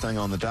the next thing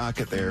on the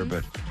docket there.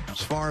 But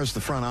as far as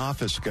the front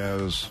office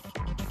goes,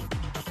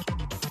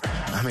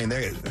 I mean,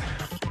 they're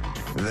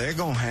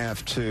going to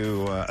have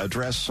to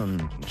address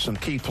some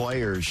key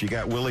players. You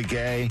got Willie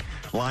Gay,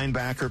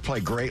 linebacker,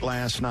 played great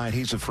last night.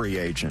 He's a free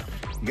agent.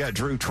 You got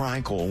Drew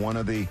Tranquil, one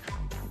of the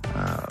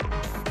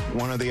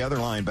other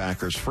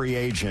linebackers, free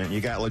agent. You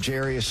got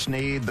L'Jarius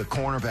Sneed, the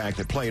cornerback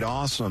that played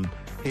awesome.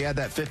 He had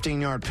that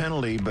 15-yard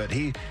penalty, but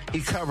he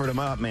covered him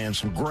up, man.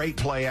 Some great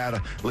play out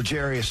of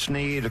L'Jarius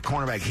Sneed, a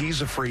cornerback.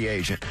 He's a free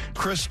agent.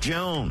 Chris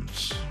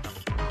Jones,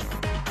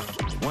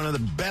 one of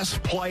the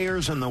best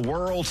players in the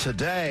world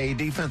today,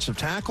 defensive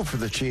tackle for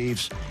the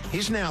Chiefs.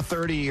 He's now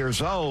 30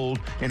 years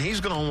old, and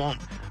he's going to want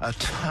a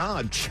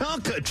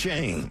chunk of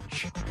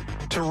change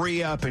to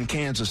re-up in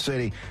Kansas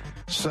City.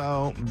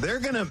 So they're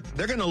gonna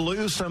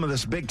lose some of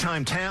this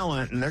big-time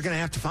talent, and they're going to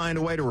have to find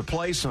a way to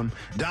replace them.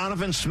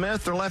 Donovan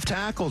Smith, their left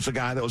tackle, is a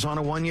guy that was on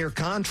a one-year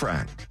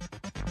contract.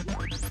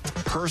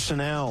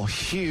 Personnel,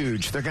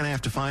 huge. They're going to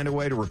have to find a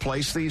way to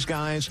replace these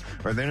guys,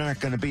 or they're not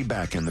going to be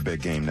back in the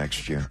big game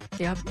next year.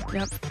 Yep,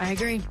 I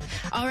agree.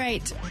 All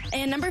right,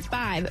 and number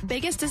 5,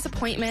 biggest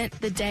disappointment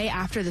the day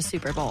after the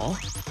Super Bowl.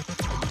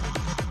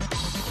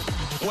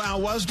 Well, I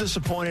was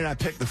disappointed I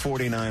picked the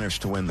 49ers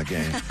to win the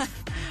game.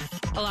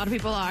 A lot of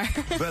people are.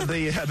 But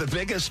the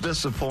biggest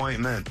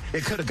disappointment,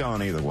 it could have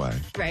gone either way.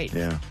 Right.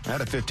 Yeah. I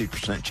had a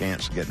 50%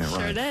 chance of getting it right.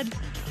 Sure did.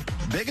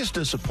 Biggest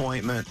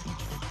disappointment,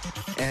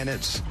 and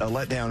it's a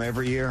letdown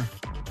every year,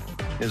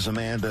 is,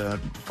 Amanda,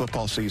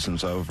 football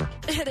season's over.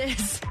 It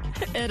is.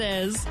 It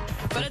is.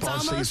 But it's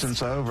almost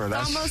season's over.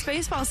 That's almost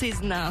baseball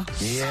season, though.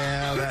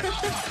 Yeah,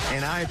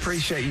 and I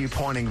appreciate you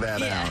pointing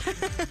that out,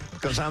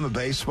 because I'm a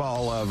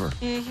baseball lover.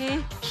 Mm-hmm.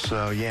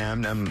 So, yeah,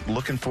 I'm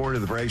looking forward to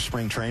the Braves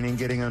spring training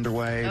getting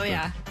underway. Oh,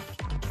 yeah.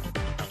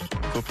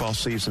 Football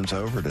season's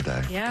over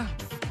today. Yeah.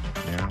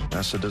 Yeah,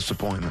 that's a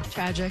disappointment.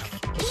 Tragic.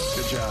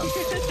 Good job.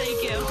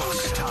 Thank you.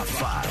 Bucks Top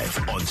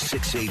 5 on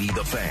 680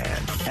 The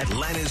Fan,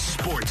 Atlanta's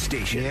sports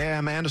station. Yeah,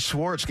 Amanda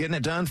Swartz getting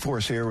it done for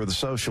us here with the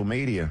social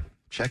media.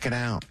 Check it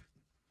out.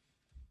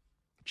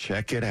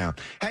 Check it out.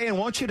 Hey, I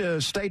want you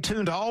to stay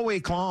tuned all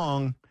week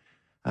long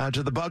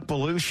to the Buck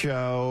Belue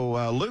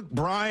Show. Luke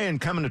Bryan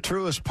coming to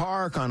Truist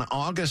Park on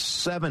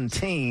August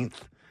 17th.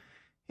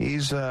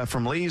 He's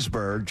from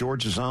Leesburg,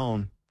 Georgia's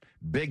own.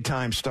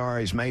 Big-time star.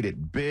 He's made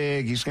it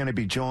big. He's going to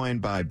be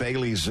joined by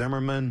Bailey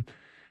Zimmerman.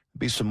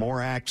 Be some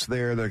more acts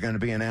there that are going to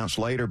be announced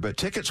later. But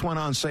tickets went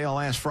on sale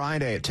last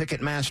Friday at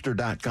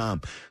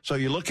Ticketmaster.com. So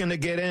you're looking to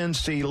get in,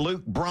 see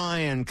Luke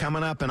Bryan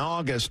coming up in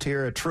August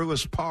here at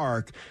Truist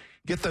Park.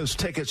 Get those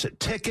tickets at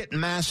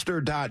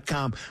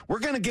Ticketmaster.com. We're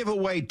going to give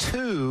away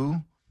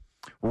 2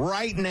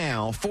 right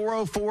now,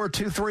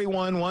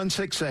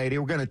 404-231-1680.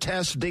 We're going to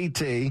test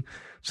DT.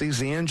 So he's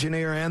the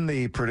engineer and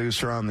the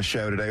producer on the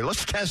show today.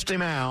 Let's test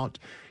him out.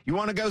 You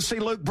want to go see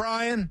Luke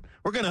Bryan?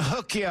 We're going to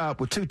hook you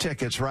up with 2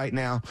 tickets right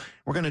now.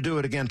 We're going to do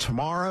it again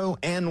tomorrow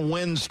and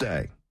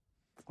Wednesday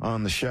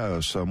on the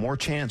show. So more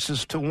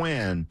chances to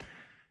win.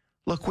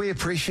 Look, we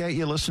appreciate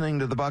you listening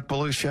to the Buck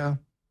Belue Show.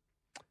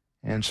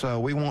 And so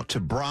we want to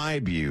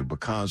bribe you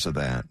because of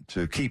that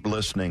to keep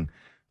listening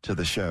to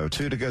the show.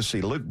 2 to go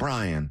see Luke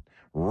Bryan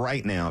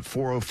right now at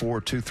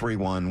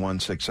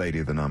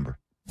 404-231-1680, the number.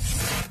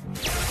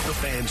 The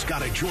Fan's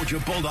got a Georgia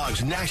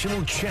Bulldogs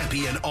national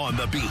champion on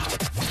the beat.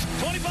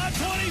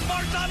 25-20,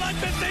 mark sideline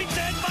 15,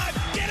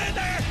 10-5, get in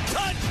there,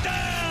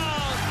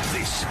 touchdown!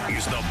 This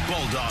is the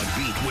Bulldog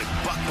Beat with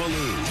Buck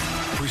Belue,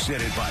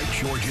 presented by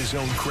Georgia's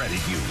own credit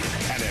union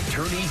and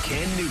attorney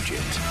Ken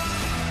Nugent.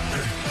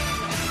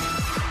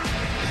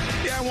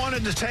 Yeah, I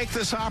wanted to take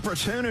this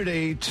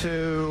opportunity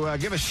to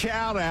give a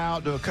shout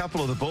out to a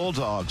couple of the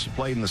Bulldogs who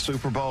played in the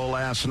Super Bowl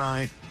last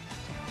night.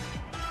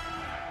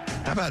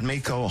 How about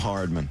Mecole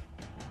Hardman?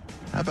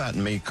 How about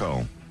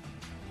Mecole?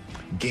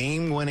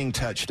 Game-winning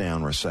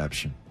touchdown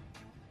reception.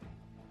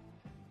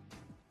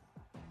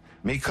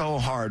 Mecole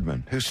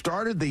Hardman, who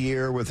started the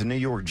year with the New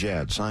York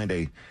Jets, signed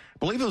I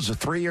believe it was a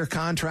 3-year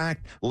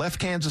contract, left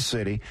Kansas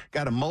City,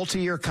 got a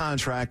multi-year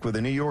contract with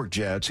the New York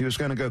Jets. He was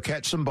going to go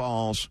catch some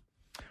balls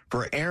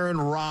for Aaron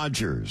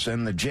Rodgers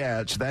and the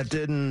Jets. That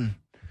didn't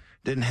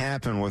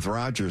happen with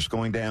Rodgers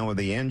going down with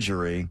the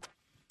injury.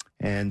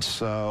 And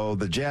so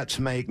the Jets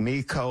make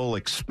Mecole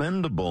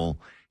expendable.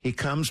 He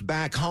comes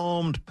back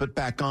home to put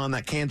back on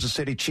that Kansas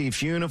City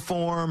Chiefs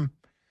uniform.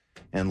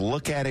 And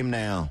look at him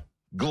now,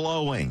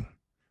 glowing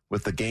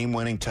with the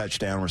game-winning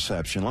touchdown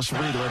reception. Let's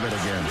relive it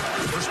again.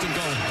 First and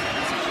goal.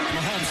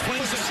 Mahomes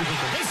flings it.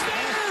 It's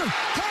there!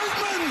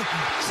 Hardman!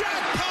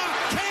 Jackpot!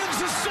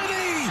 Kansas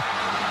City!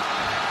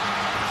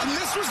 And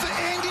this was the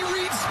Andy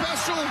Reid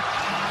special.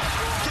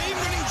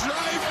 Game-winning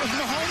drive of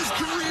Mahomes'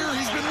 career.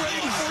 He's been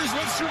waiting for his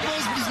Super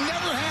Bowls, but he's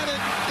never had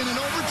it in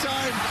an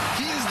overtime.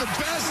 He is the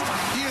best.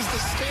 He is the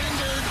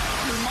standard.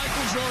 Your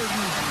Michael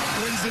Jordan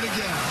wins it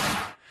again.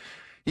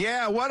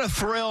 Yeah, what a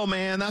thrill,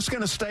 man. That's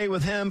going to stay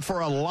with him for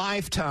a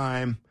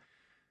lifetime.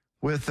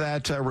 with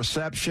that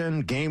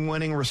reception,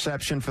 game-winning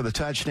reception for the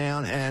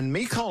touchdown. And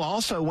Mecole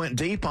also went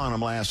deep on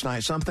him last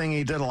night, something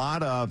he did a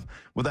lot of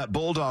with that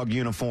Bulldog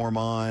uniform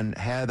on.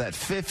 Had that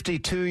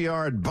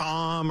 52-yard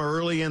bomb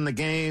early in the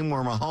game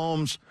where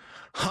Mahomes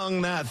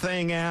hung that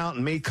thing out,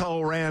 and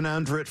Mecole ran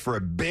under it for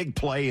a big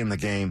play in the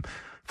game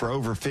for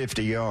over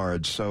 50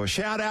 yards. So a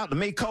shout-out to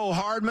Mecole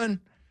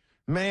Hardman.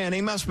 Man,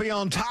 he must be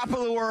on top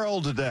of the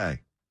world today.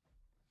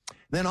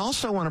 Then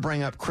also want to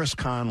bring up Chris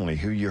Conley,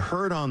 who you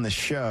heard on the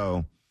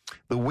show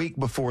the week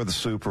before the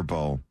Super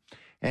Bowl.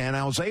 And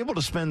I was able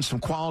to spend some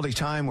quality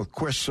time with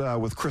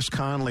Chris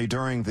Conley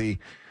during the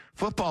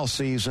football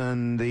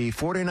season. The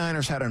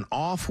 49ers had an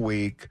off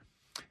week,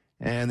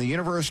 and the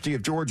University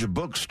of Georgia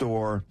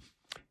bookstore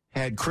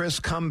had Chris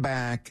come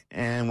back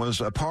and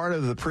was a part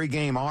of the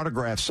pregame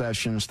autograph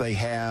sessions they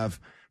have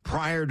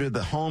prior to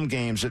the home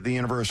games at the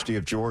University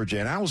of Georgia.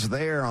 And I was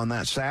there on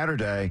that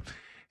Saturday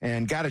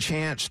and got a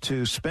chance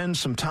to spend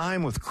some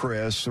time with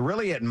Chris.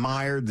 Really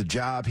admired the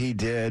job he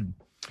did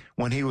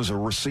when he was a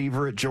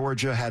receiver at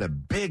Georgia. Had a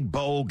big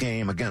bowl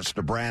game against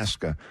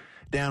Nebraska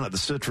down at the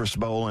Citrus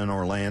Bowl in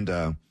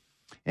Orlando.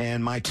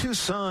 And my two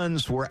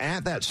sons were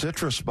at that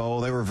Citrus Bowl.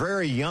 They were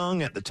very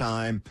young at the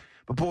time.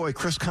 But, boy,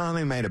 Chris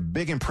Conley made a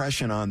big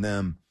impression on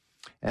them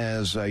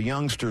as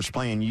youngsters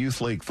playing youth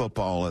league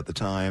football at the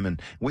time.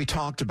 And we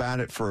talked about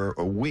it for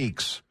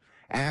weeks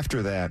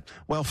after that.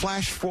 Well,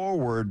 flash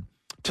forward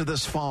to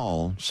this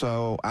fall.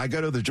 So I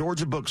go to the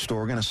Georgia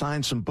bookstore, going to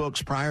sign some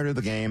books prior to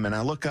the game, and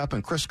I look up,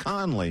 and Chris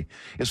Conley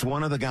is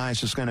one of the guys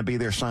that's going to be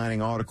there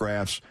signing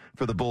autographs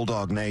for the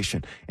Bulldog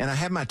Nation. And I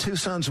have my two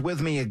sons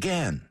with me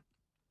again.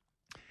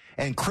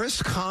 And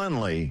Chris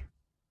Conley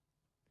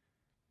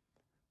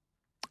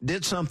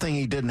did something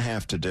he didn't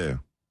have to do.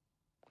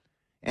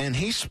 And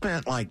he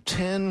spent like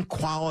 10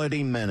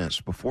 quality minutes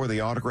before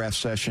the autograph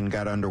session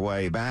got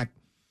underway back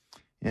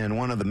in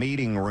one of the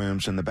meeting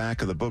rooms in the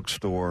back of the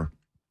bookstore.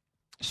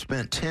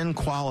 Spent 10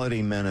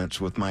 quality minutes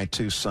with my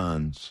two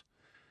sons,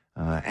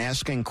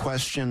 asking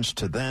questions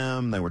to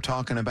them. They were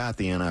talking about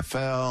the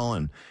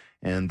NFL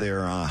and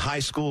their high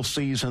school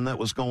season that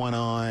was going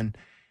on.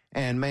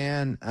 And,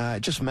 man, it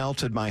just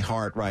melted my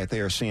heart right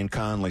there seeing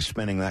Conley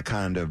spending that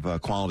kind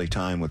of quality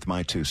time with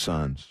my two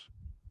sons.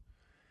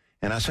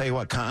 And I tell you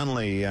what,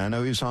 Conley, I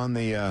know he was on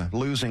the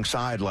losing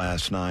side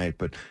last night,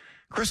 but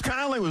Chris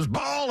Conley was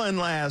balling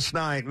last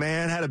night,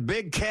 man. Had a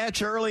big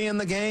catch early in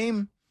the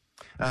game.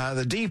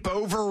 The deep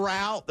over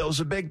route, that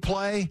was a big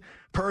play.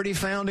 Purdy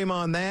found him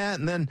on that.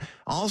 And then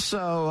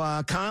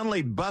also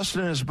Conley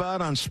busting his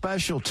butt on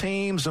special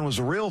teams and was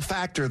a real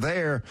factor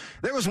there.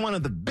 There was one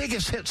of the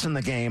biggest hits in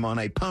the game on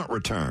a punt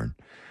return.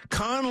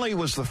 Conley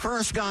was the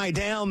first guy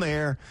down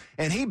there,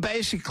 and he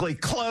basically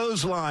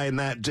clotheslined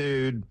that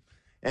dude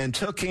and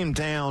took him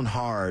down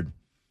hard.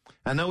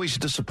 I know he's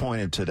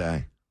disappointed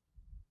today,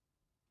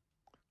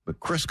 but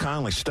Chris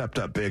Conley stepped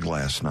up big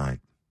last night.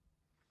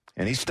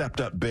 And he stepped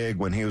up big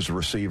when he was a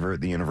receiver at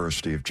the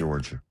University of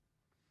Georgia.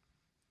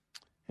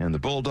 And the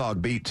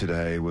Bulldog beat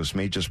today was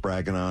me just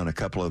bragging on a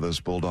couple of those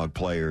Bulldog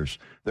players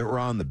that were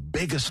on the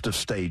biggest of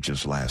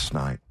stages last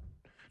night.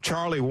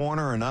 Charlie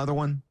Warner, another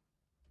one.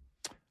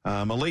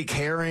 Malik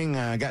Herring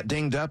got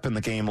dinged up in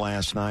the game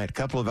last night. A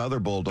couple of other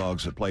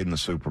Bulldogs that played in the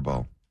Super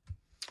Bowl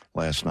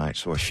last night.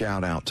 So a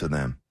shout out to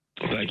them.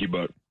 Thank you,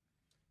 Buck.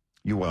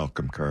 You're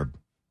welcome, Curb.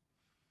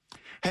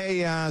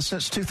 Hey,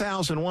 since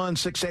 2001,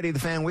 680 The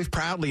Fan, we've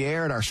proudly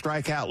aired our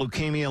Strikeout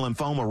Leukemia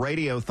Lymphoma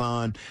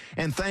Radiothon.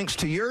 And thanks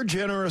to your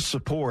generous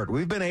support,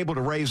 we've been able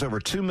to raise over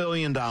 $2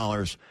 million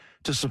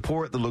to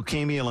support the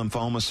Leukemia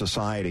Lymphoma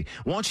Society.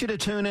 Want you to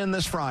tune in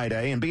this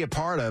Friday and be a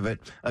part of it.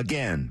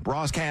 Again,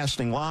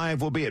 broadcasting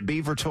live. We'll be at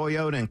Beaver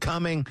Toyota and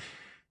Cumming.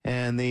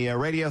 And the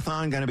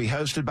Radiothon going to be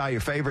hosted by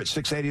your favorite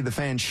 680 The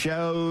Fan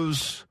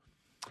shows.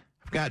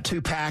 I've got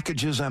two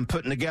packages I'm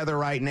putting together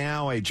right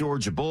now, a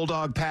Georgia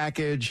Bulldog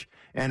package,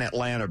 an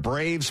Atlanta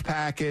Braves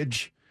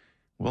package.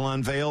 We'll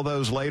unveil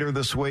those later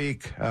this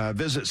week.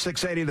 Visit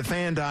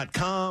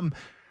 680thefan.com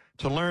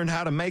to learn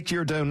how to make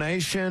your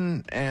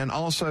donation and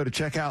also to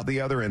check out the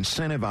other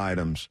incentive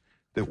items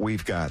that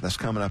we've got. That's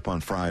coming up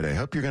on Friday.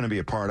 Hope you're going to be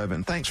a part of it,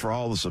 and thanks for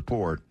all the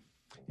support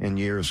in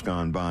years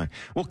gone by.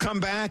 We'll come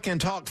back and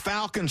talk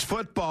Falcons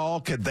football.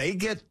 Could they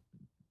get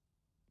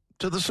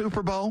to the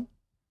Super Bowl?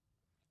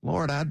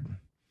 Lord, I'd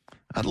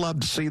love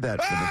to see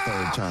that for the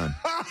third time.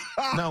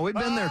 No, we've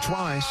been there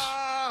twice.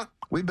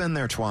 We've been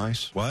there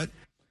twice. What?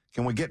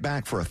 Can we get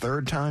back for a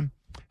third time?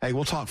 Hey,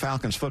 we'll talk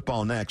Falcons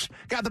football next.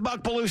 Got the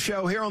Buck Belue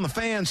Show here on the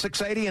Fan,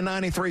 680 and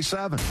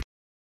 93.7.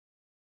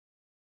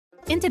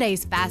 In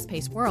today's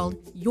fast-paced world,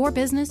 your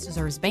business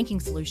deserves banking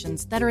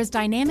solutions that are as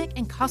dynamic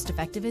and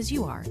cost-effective as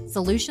you are.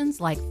 Solutions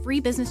like free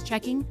business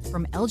checking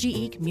from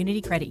LGE Community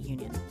Credit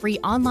Union, free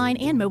online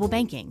and mobile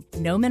banking,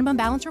 no minimum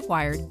balance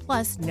required,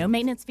 plus no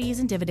maintenance fees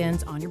and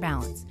dividends on your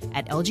balance.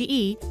 At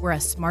LGE, we're a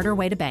smarter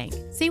way to bank.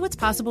 See what's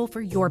possible for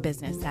your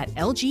business at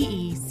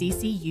lgeccu.org.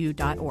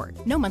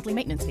 No monthly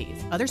maintenance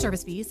fees. Other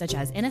service fees such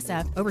as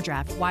NSF,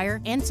 overdraft, wire,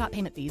 and stop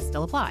payment fees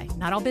still apply.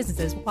 Not all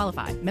businesses will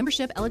qualify.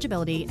 Membership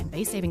eligibility and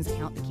base savings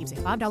account that keeps a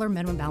 $5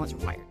 minimum balance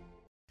required.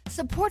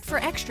 Support for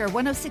Extra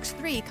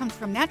 106.3 comes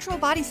from Natural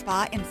Body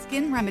Spa and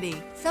Skin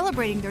Remedy,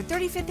 celebrating their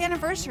 35th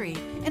anniversary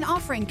and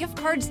offering gift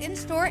cards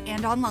in-store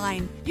and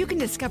online. You can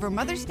discover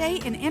Mother's Day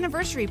and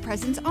anniversary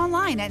presents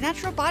online at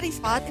Natural Body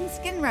Spa and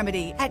Skin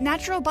Remedy at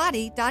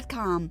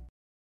naturalbody.com.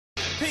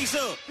 Peace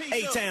up,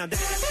 A-Town.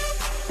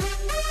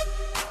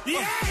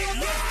 Yeah!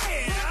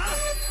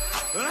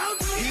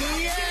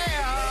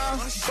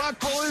 Buck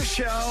Belue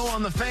Show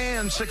on the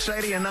Fan,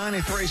 680 and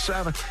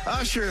 93.7.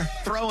 Usher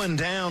throwing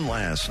down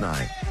last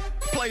night.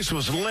 Place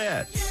was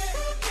lit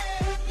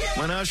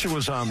when Usher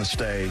was on the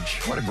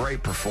stage. What a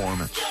great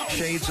performance.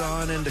 Shades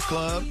on into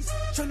club.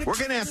 We're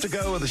going to have to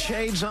go with the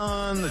shades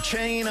on, the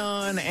chain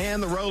on,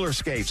 and the roller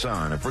skates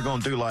on if we're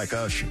going to do like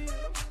Usher.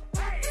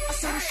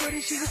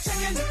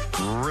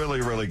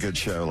 Really, really good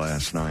show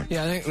last night.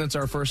 Yeah, I think that's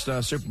our first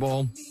Super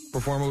Bowl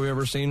performer we've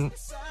ever seen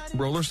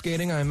roller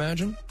skating, I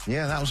imagine.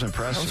 Yeah, that was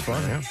impressive. That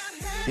was fun, yeah.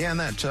 Yeah, and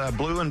that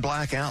blue and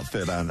black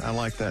outfit, I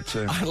like that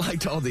too. I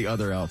liked all the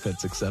other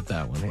outfits except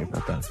that one. Hey,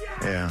 not that.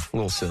 Yeah. A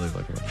little silly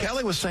looking.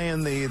 Kelly was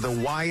saying the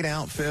white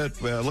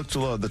outfit looked a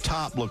little, the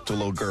top looked a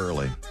little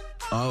girly.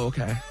 Oh,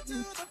 okay.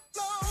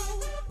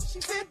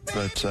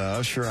 But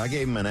Usher, I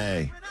gave him an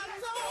A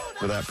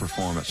for that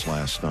performance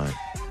last night.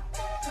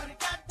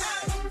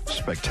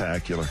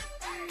 Spectacular.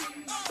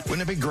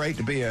 Wouldn't it be great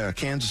to be a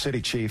Kansas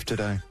City Chief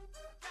today?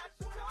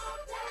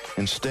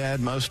 Instead,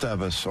 most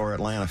of us are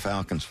Atlanta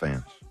Falcons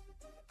fans.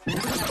 The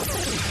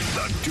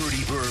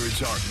Dirty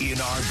Birds are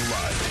in our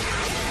blood.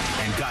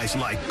 And guys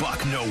like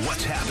Buck know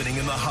what's happening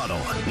in the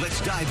huddle. Let's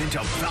dive into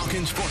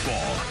Falcons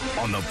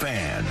football on the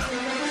Fan.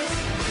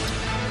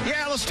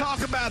 Yeah, let's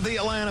talk about the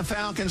Atlanta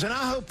Falcons. And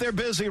I hope they're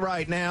busy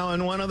right now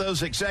in one of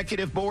those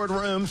executive board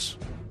rooms.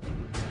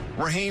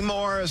 Raheem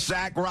Morris,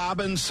 Zach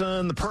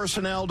Robinson, the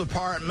personnel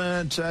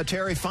department,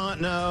 Terry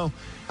Fontenot.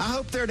 I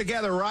hope they're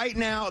together right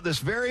now at this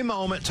very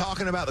moment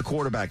talking about the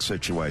quarterback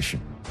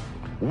situation.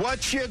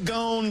 What you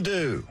gonna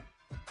do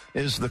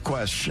is the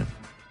question.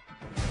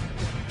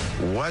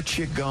 What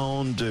you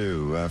gonna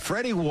do?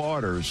 Freddie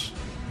Waters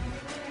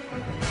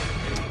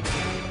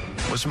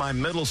was my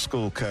middle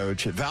school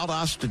coach at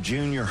Valdosta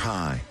Junior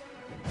High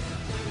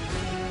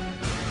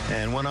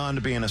and went on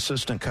to be an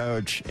assistant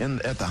coach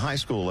at the high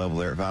school level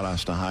there at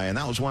Valdosta High. And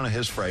that was one of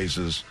his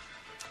phrases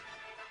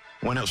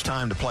when it was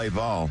time to play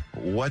ball.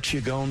 What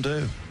you gonna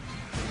do?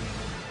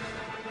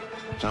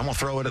 So I'm going to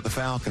throw it at the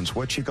Falcons.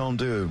 What you going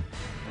to do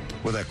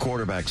with that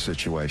quarterback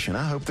situation?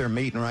 I hope they're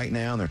meeting right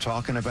now and they're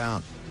talking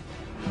about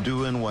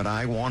doing what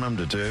I want them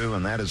to do,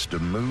 and that is to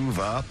move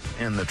up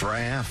in the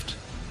draft,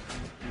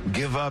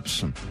 give up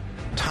some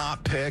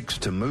top picks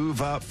to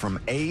move up from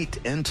 8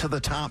 into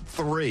the top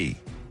 3,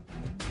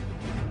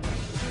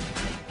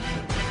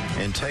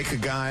 and take a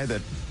guy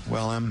that,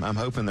 well, I'm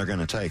hoping they're going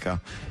to take. I'll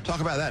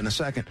talk about that in a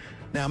second.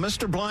 Now,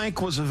 Mr.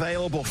 Blank was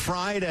available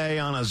Friday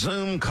on a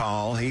Zoom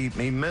call. He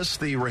missed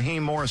the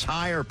Raheem Morris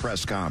hire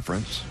press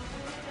conference.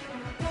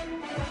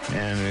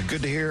 And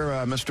good to hear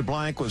Mr.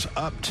 Blank was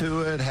up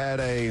to it, had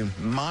a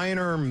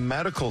minor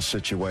medical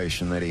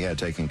situation that he had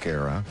taken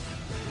care of.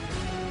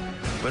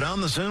 But on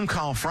the Zoom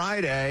call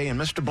Friday,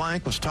 and Mr.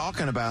 Blank was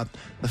talking about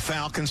the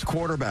Falcons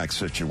quarterback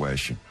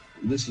situation.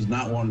 This is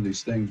not one of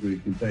these things where you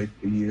can take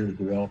a year to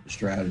develop a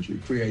strategy.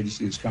 Free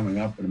agency is coming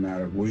up in a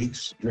matter of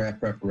weeks. Draft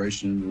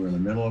preparation, we're in the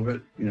middle of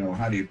it. You know,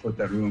 how do you put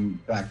that room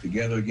back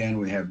together again?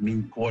 We have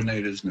new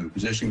coordinators, new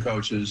position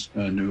coaches,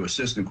 new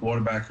assistant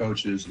quarterback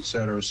coaches, et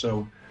cetera.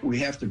 So we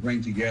have to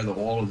bring together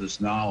all of this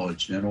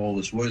knowledge and all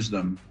this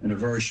wisdom in a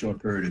very short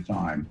period of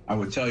time. I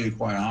would tell you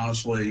quite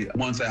honestly,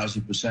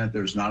 1,000%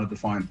 there's not a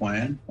defined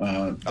plan.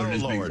 But it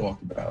is being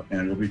talked about.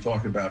 And it'll be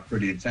talked about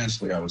pretty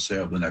intensely, I would say,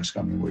 over the next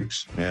coming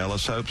weeks. Yeah,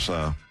 let's hope so.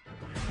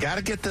 Got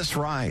to get this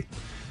right.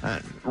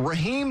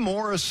 Raheem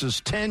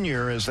Morris's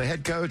tenure as the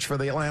head coach for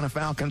the Atlanta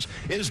Falcons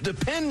is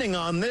depending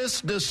on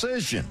this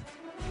decision.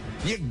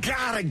 You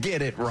got to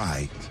get it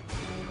right.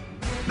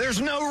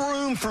 There's no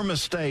room for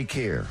mistake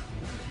here.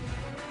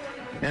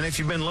 And if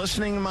you've been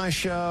listening to my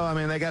show, I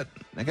mean, they got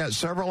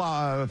several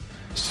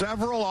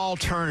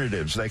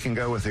alternatives they can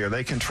go with here.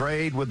 They can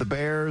trade with the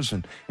Bears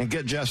and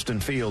get Justin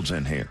Fields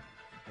in here.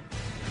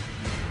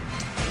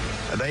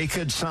 They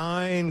could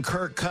sign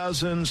Kirk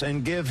Cousins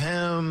and give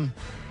him,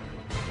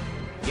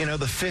 the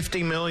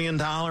 $50 million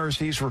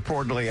he's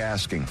reportedly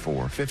asking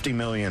for. $50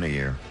 million a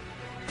year.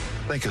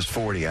 I think it's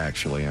 40,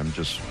 actually. I'm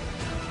just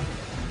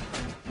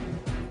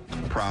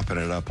propping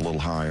it up a little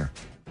higher.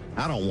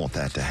 I don't want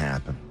that to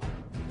happen.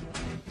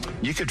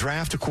 You could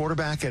draft a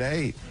quarterback at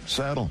 8,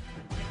 settle.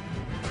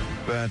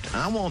 But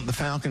I want the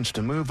Falcons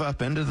to move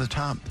up into the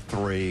top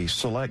 3,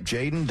 select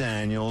Jaden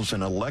Daniels,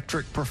 an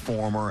electric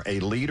performer, a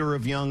leader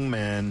of young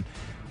men,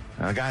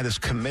 a guy that's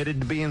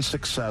committed to being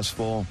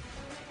successful.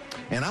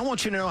 And I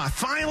want you to know I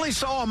finally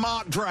saw a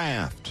mock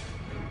draft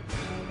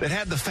that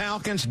had the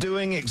Falcons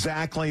doing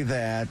exactly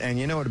that. And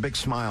you know what? A big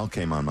smile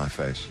came on my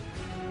face.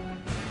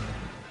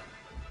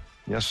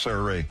 Yes,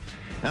 sirree.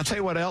 Now, I'll tell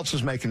you what else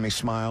is making me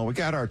smile. We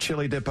got our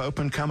Chili Dip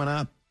Open coming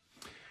up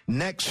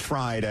next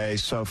Friday.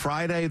 So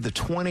Friday the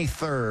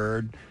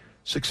 23rd,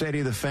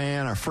 680 The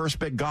Fan, our first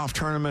big golf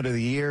tournament of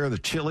the year, the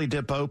Chili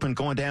Dip Open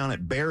going down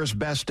at Bears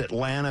Best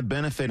Atlanta,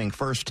 benefiting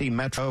First Tee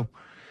Metro.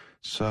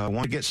 So I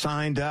want to get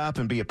signed up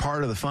and be a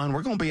part of the fun.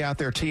 We're going to be out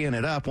there teeing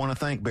it up. Want to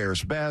thank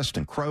Bears Best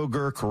and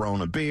Kroger,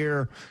 Corona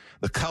Beer,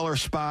 the Color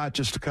Spot,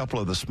 just a couple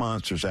of the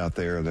sponsors out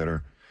there that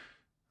are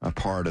a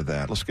part of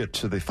that. Let's get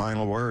to the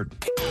final word.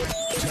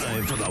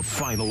 Time for the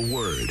final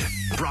word.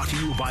 Brought to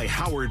you by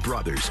Howard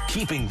Brothers,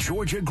 keeping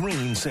Georgia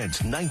green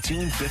since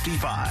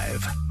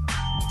 1955.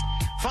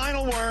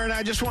 Final word.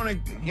 I just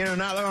want to,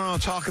 not that I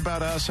want to talk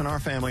about us and our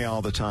family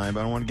all the time,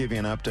 but I want to give you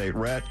an update.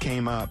 Rhett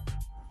came up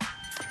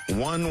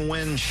one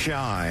win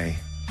shy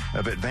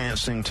of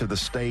advancing to the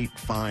state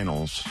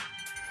finals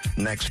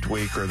next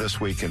week or this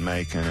week in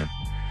Macon.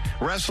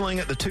 Wrestling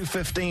at the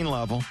 215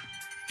 level,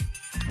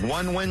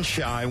 one win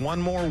shy,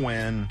 one more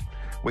win,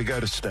 we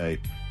go to state.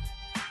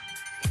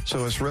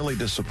 So it's really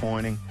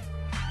disappointing.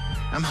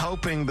 I'm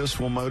hoping this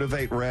will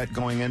motivate Rhett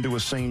going into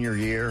his senior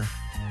year.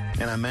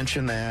 And I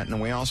mentioned that,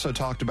 and we also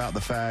talked about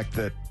the fact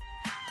that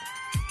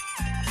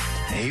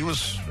he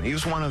was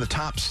one of the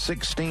top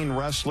 16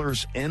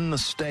 wrestlers in the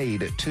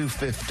state at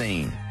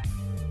 215.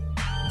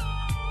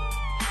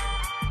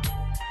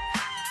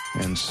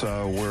 And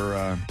so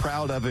we're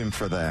proud of him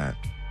for that.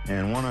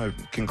 And want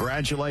to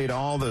congratulate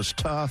all those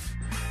tough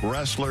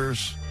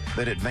wrestlers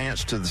that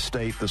advanced to the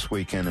state this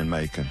weekend in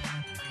Macon.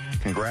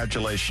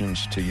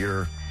 Congratulations to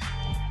your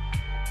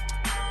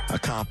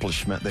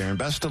accomplishment there, and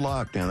best of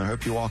luck down there. I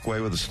hope you walk away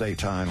with a state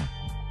title.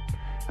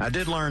 I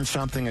did learn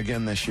something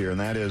again this year, and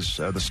that is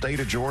the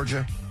state of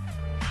Georgia.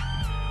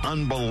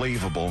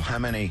 Unbelievable how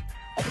many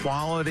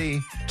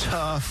quality,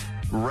 tough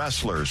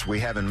wrestlers we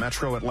have in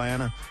Metro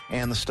Atlanta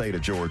and the state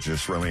of Georgia.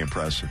 It's really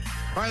impressive.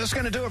 All right, that's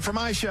going to do it for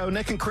my show.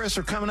 Nick and Chris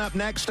are coming up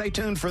next. Stay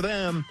tuned for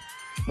them.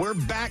 We're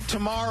back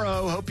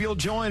tomorrow. Hope you'll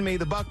join me,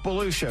 the Buck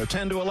Belue Show,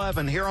 10 to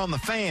 11 here on The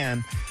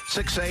Fan,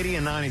 680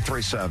 and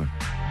 93.7.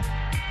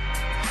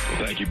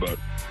 Thank you, Buck.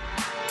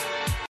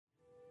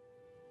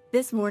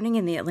 This morning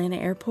in the Atlanta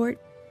airport,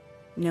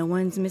 no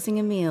one's missing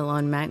a meal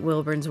on Mac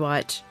Wilburn's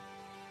watch.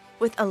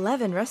 With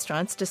 11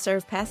 restaurants to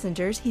serve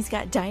passengers, he's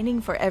got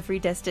dining for every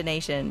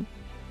destination.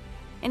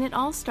 And it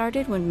all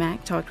started when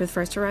Mac talked with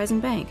First Horizon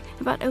Bank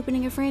about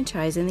opening a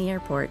franchise in the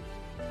airport.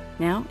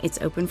 Now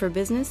it's open for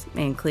business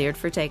and cleared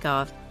for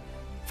takeoff.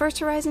 First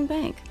Horizon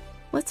Bank.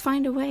 Let's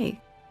find a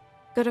way.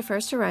 Go to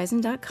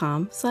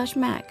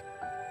firsthorizon.com/Mac.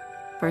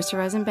 First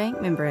Horizon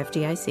Bank, member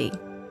FDIC.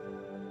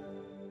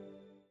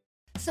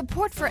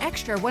 Support for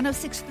Extra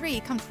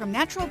 106.3 comes from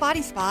Natural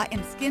Body Spa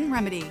and Skin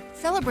Remedy,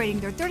 celebrating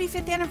their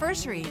 35th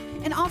anniversary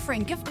and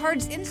offering gift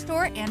cards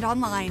in-store and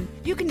online.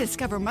 You can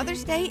discover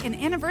Mother's Day and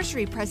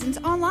anniversary presents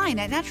online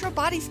at Natural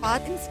Body Spa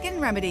and Skin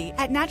Remedy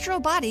at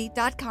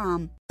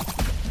naturalbody.com.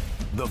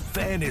 The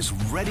Fan is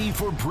ready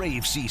for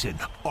Brave season.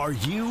 Are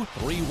you?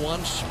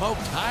 3-1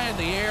 smoked high in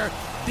the air,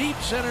 deep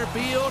center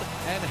field,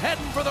 and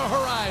heading for the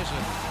horizon.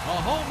 A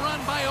home run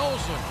by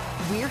Olsen.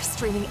 We're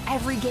streaming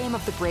every game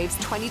of the Braves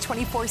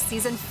 2024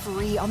 season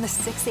free on the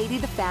 680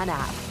 The Fan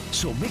app.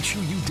 So make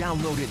sure you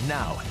download it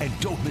now and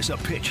don't miss a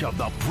pitch of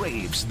the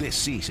Braves this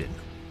season.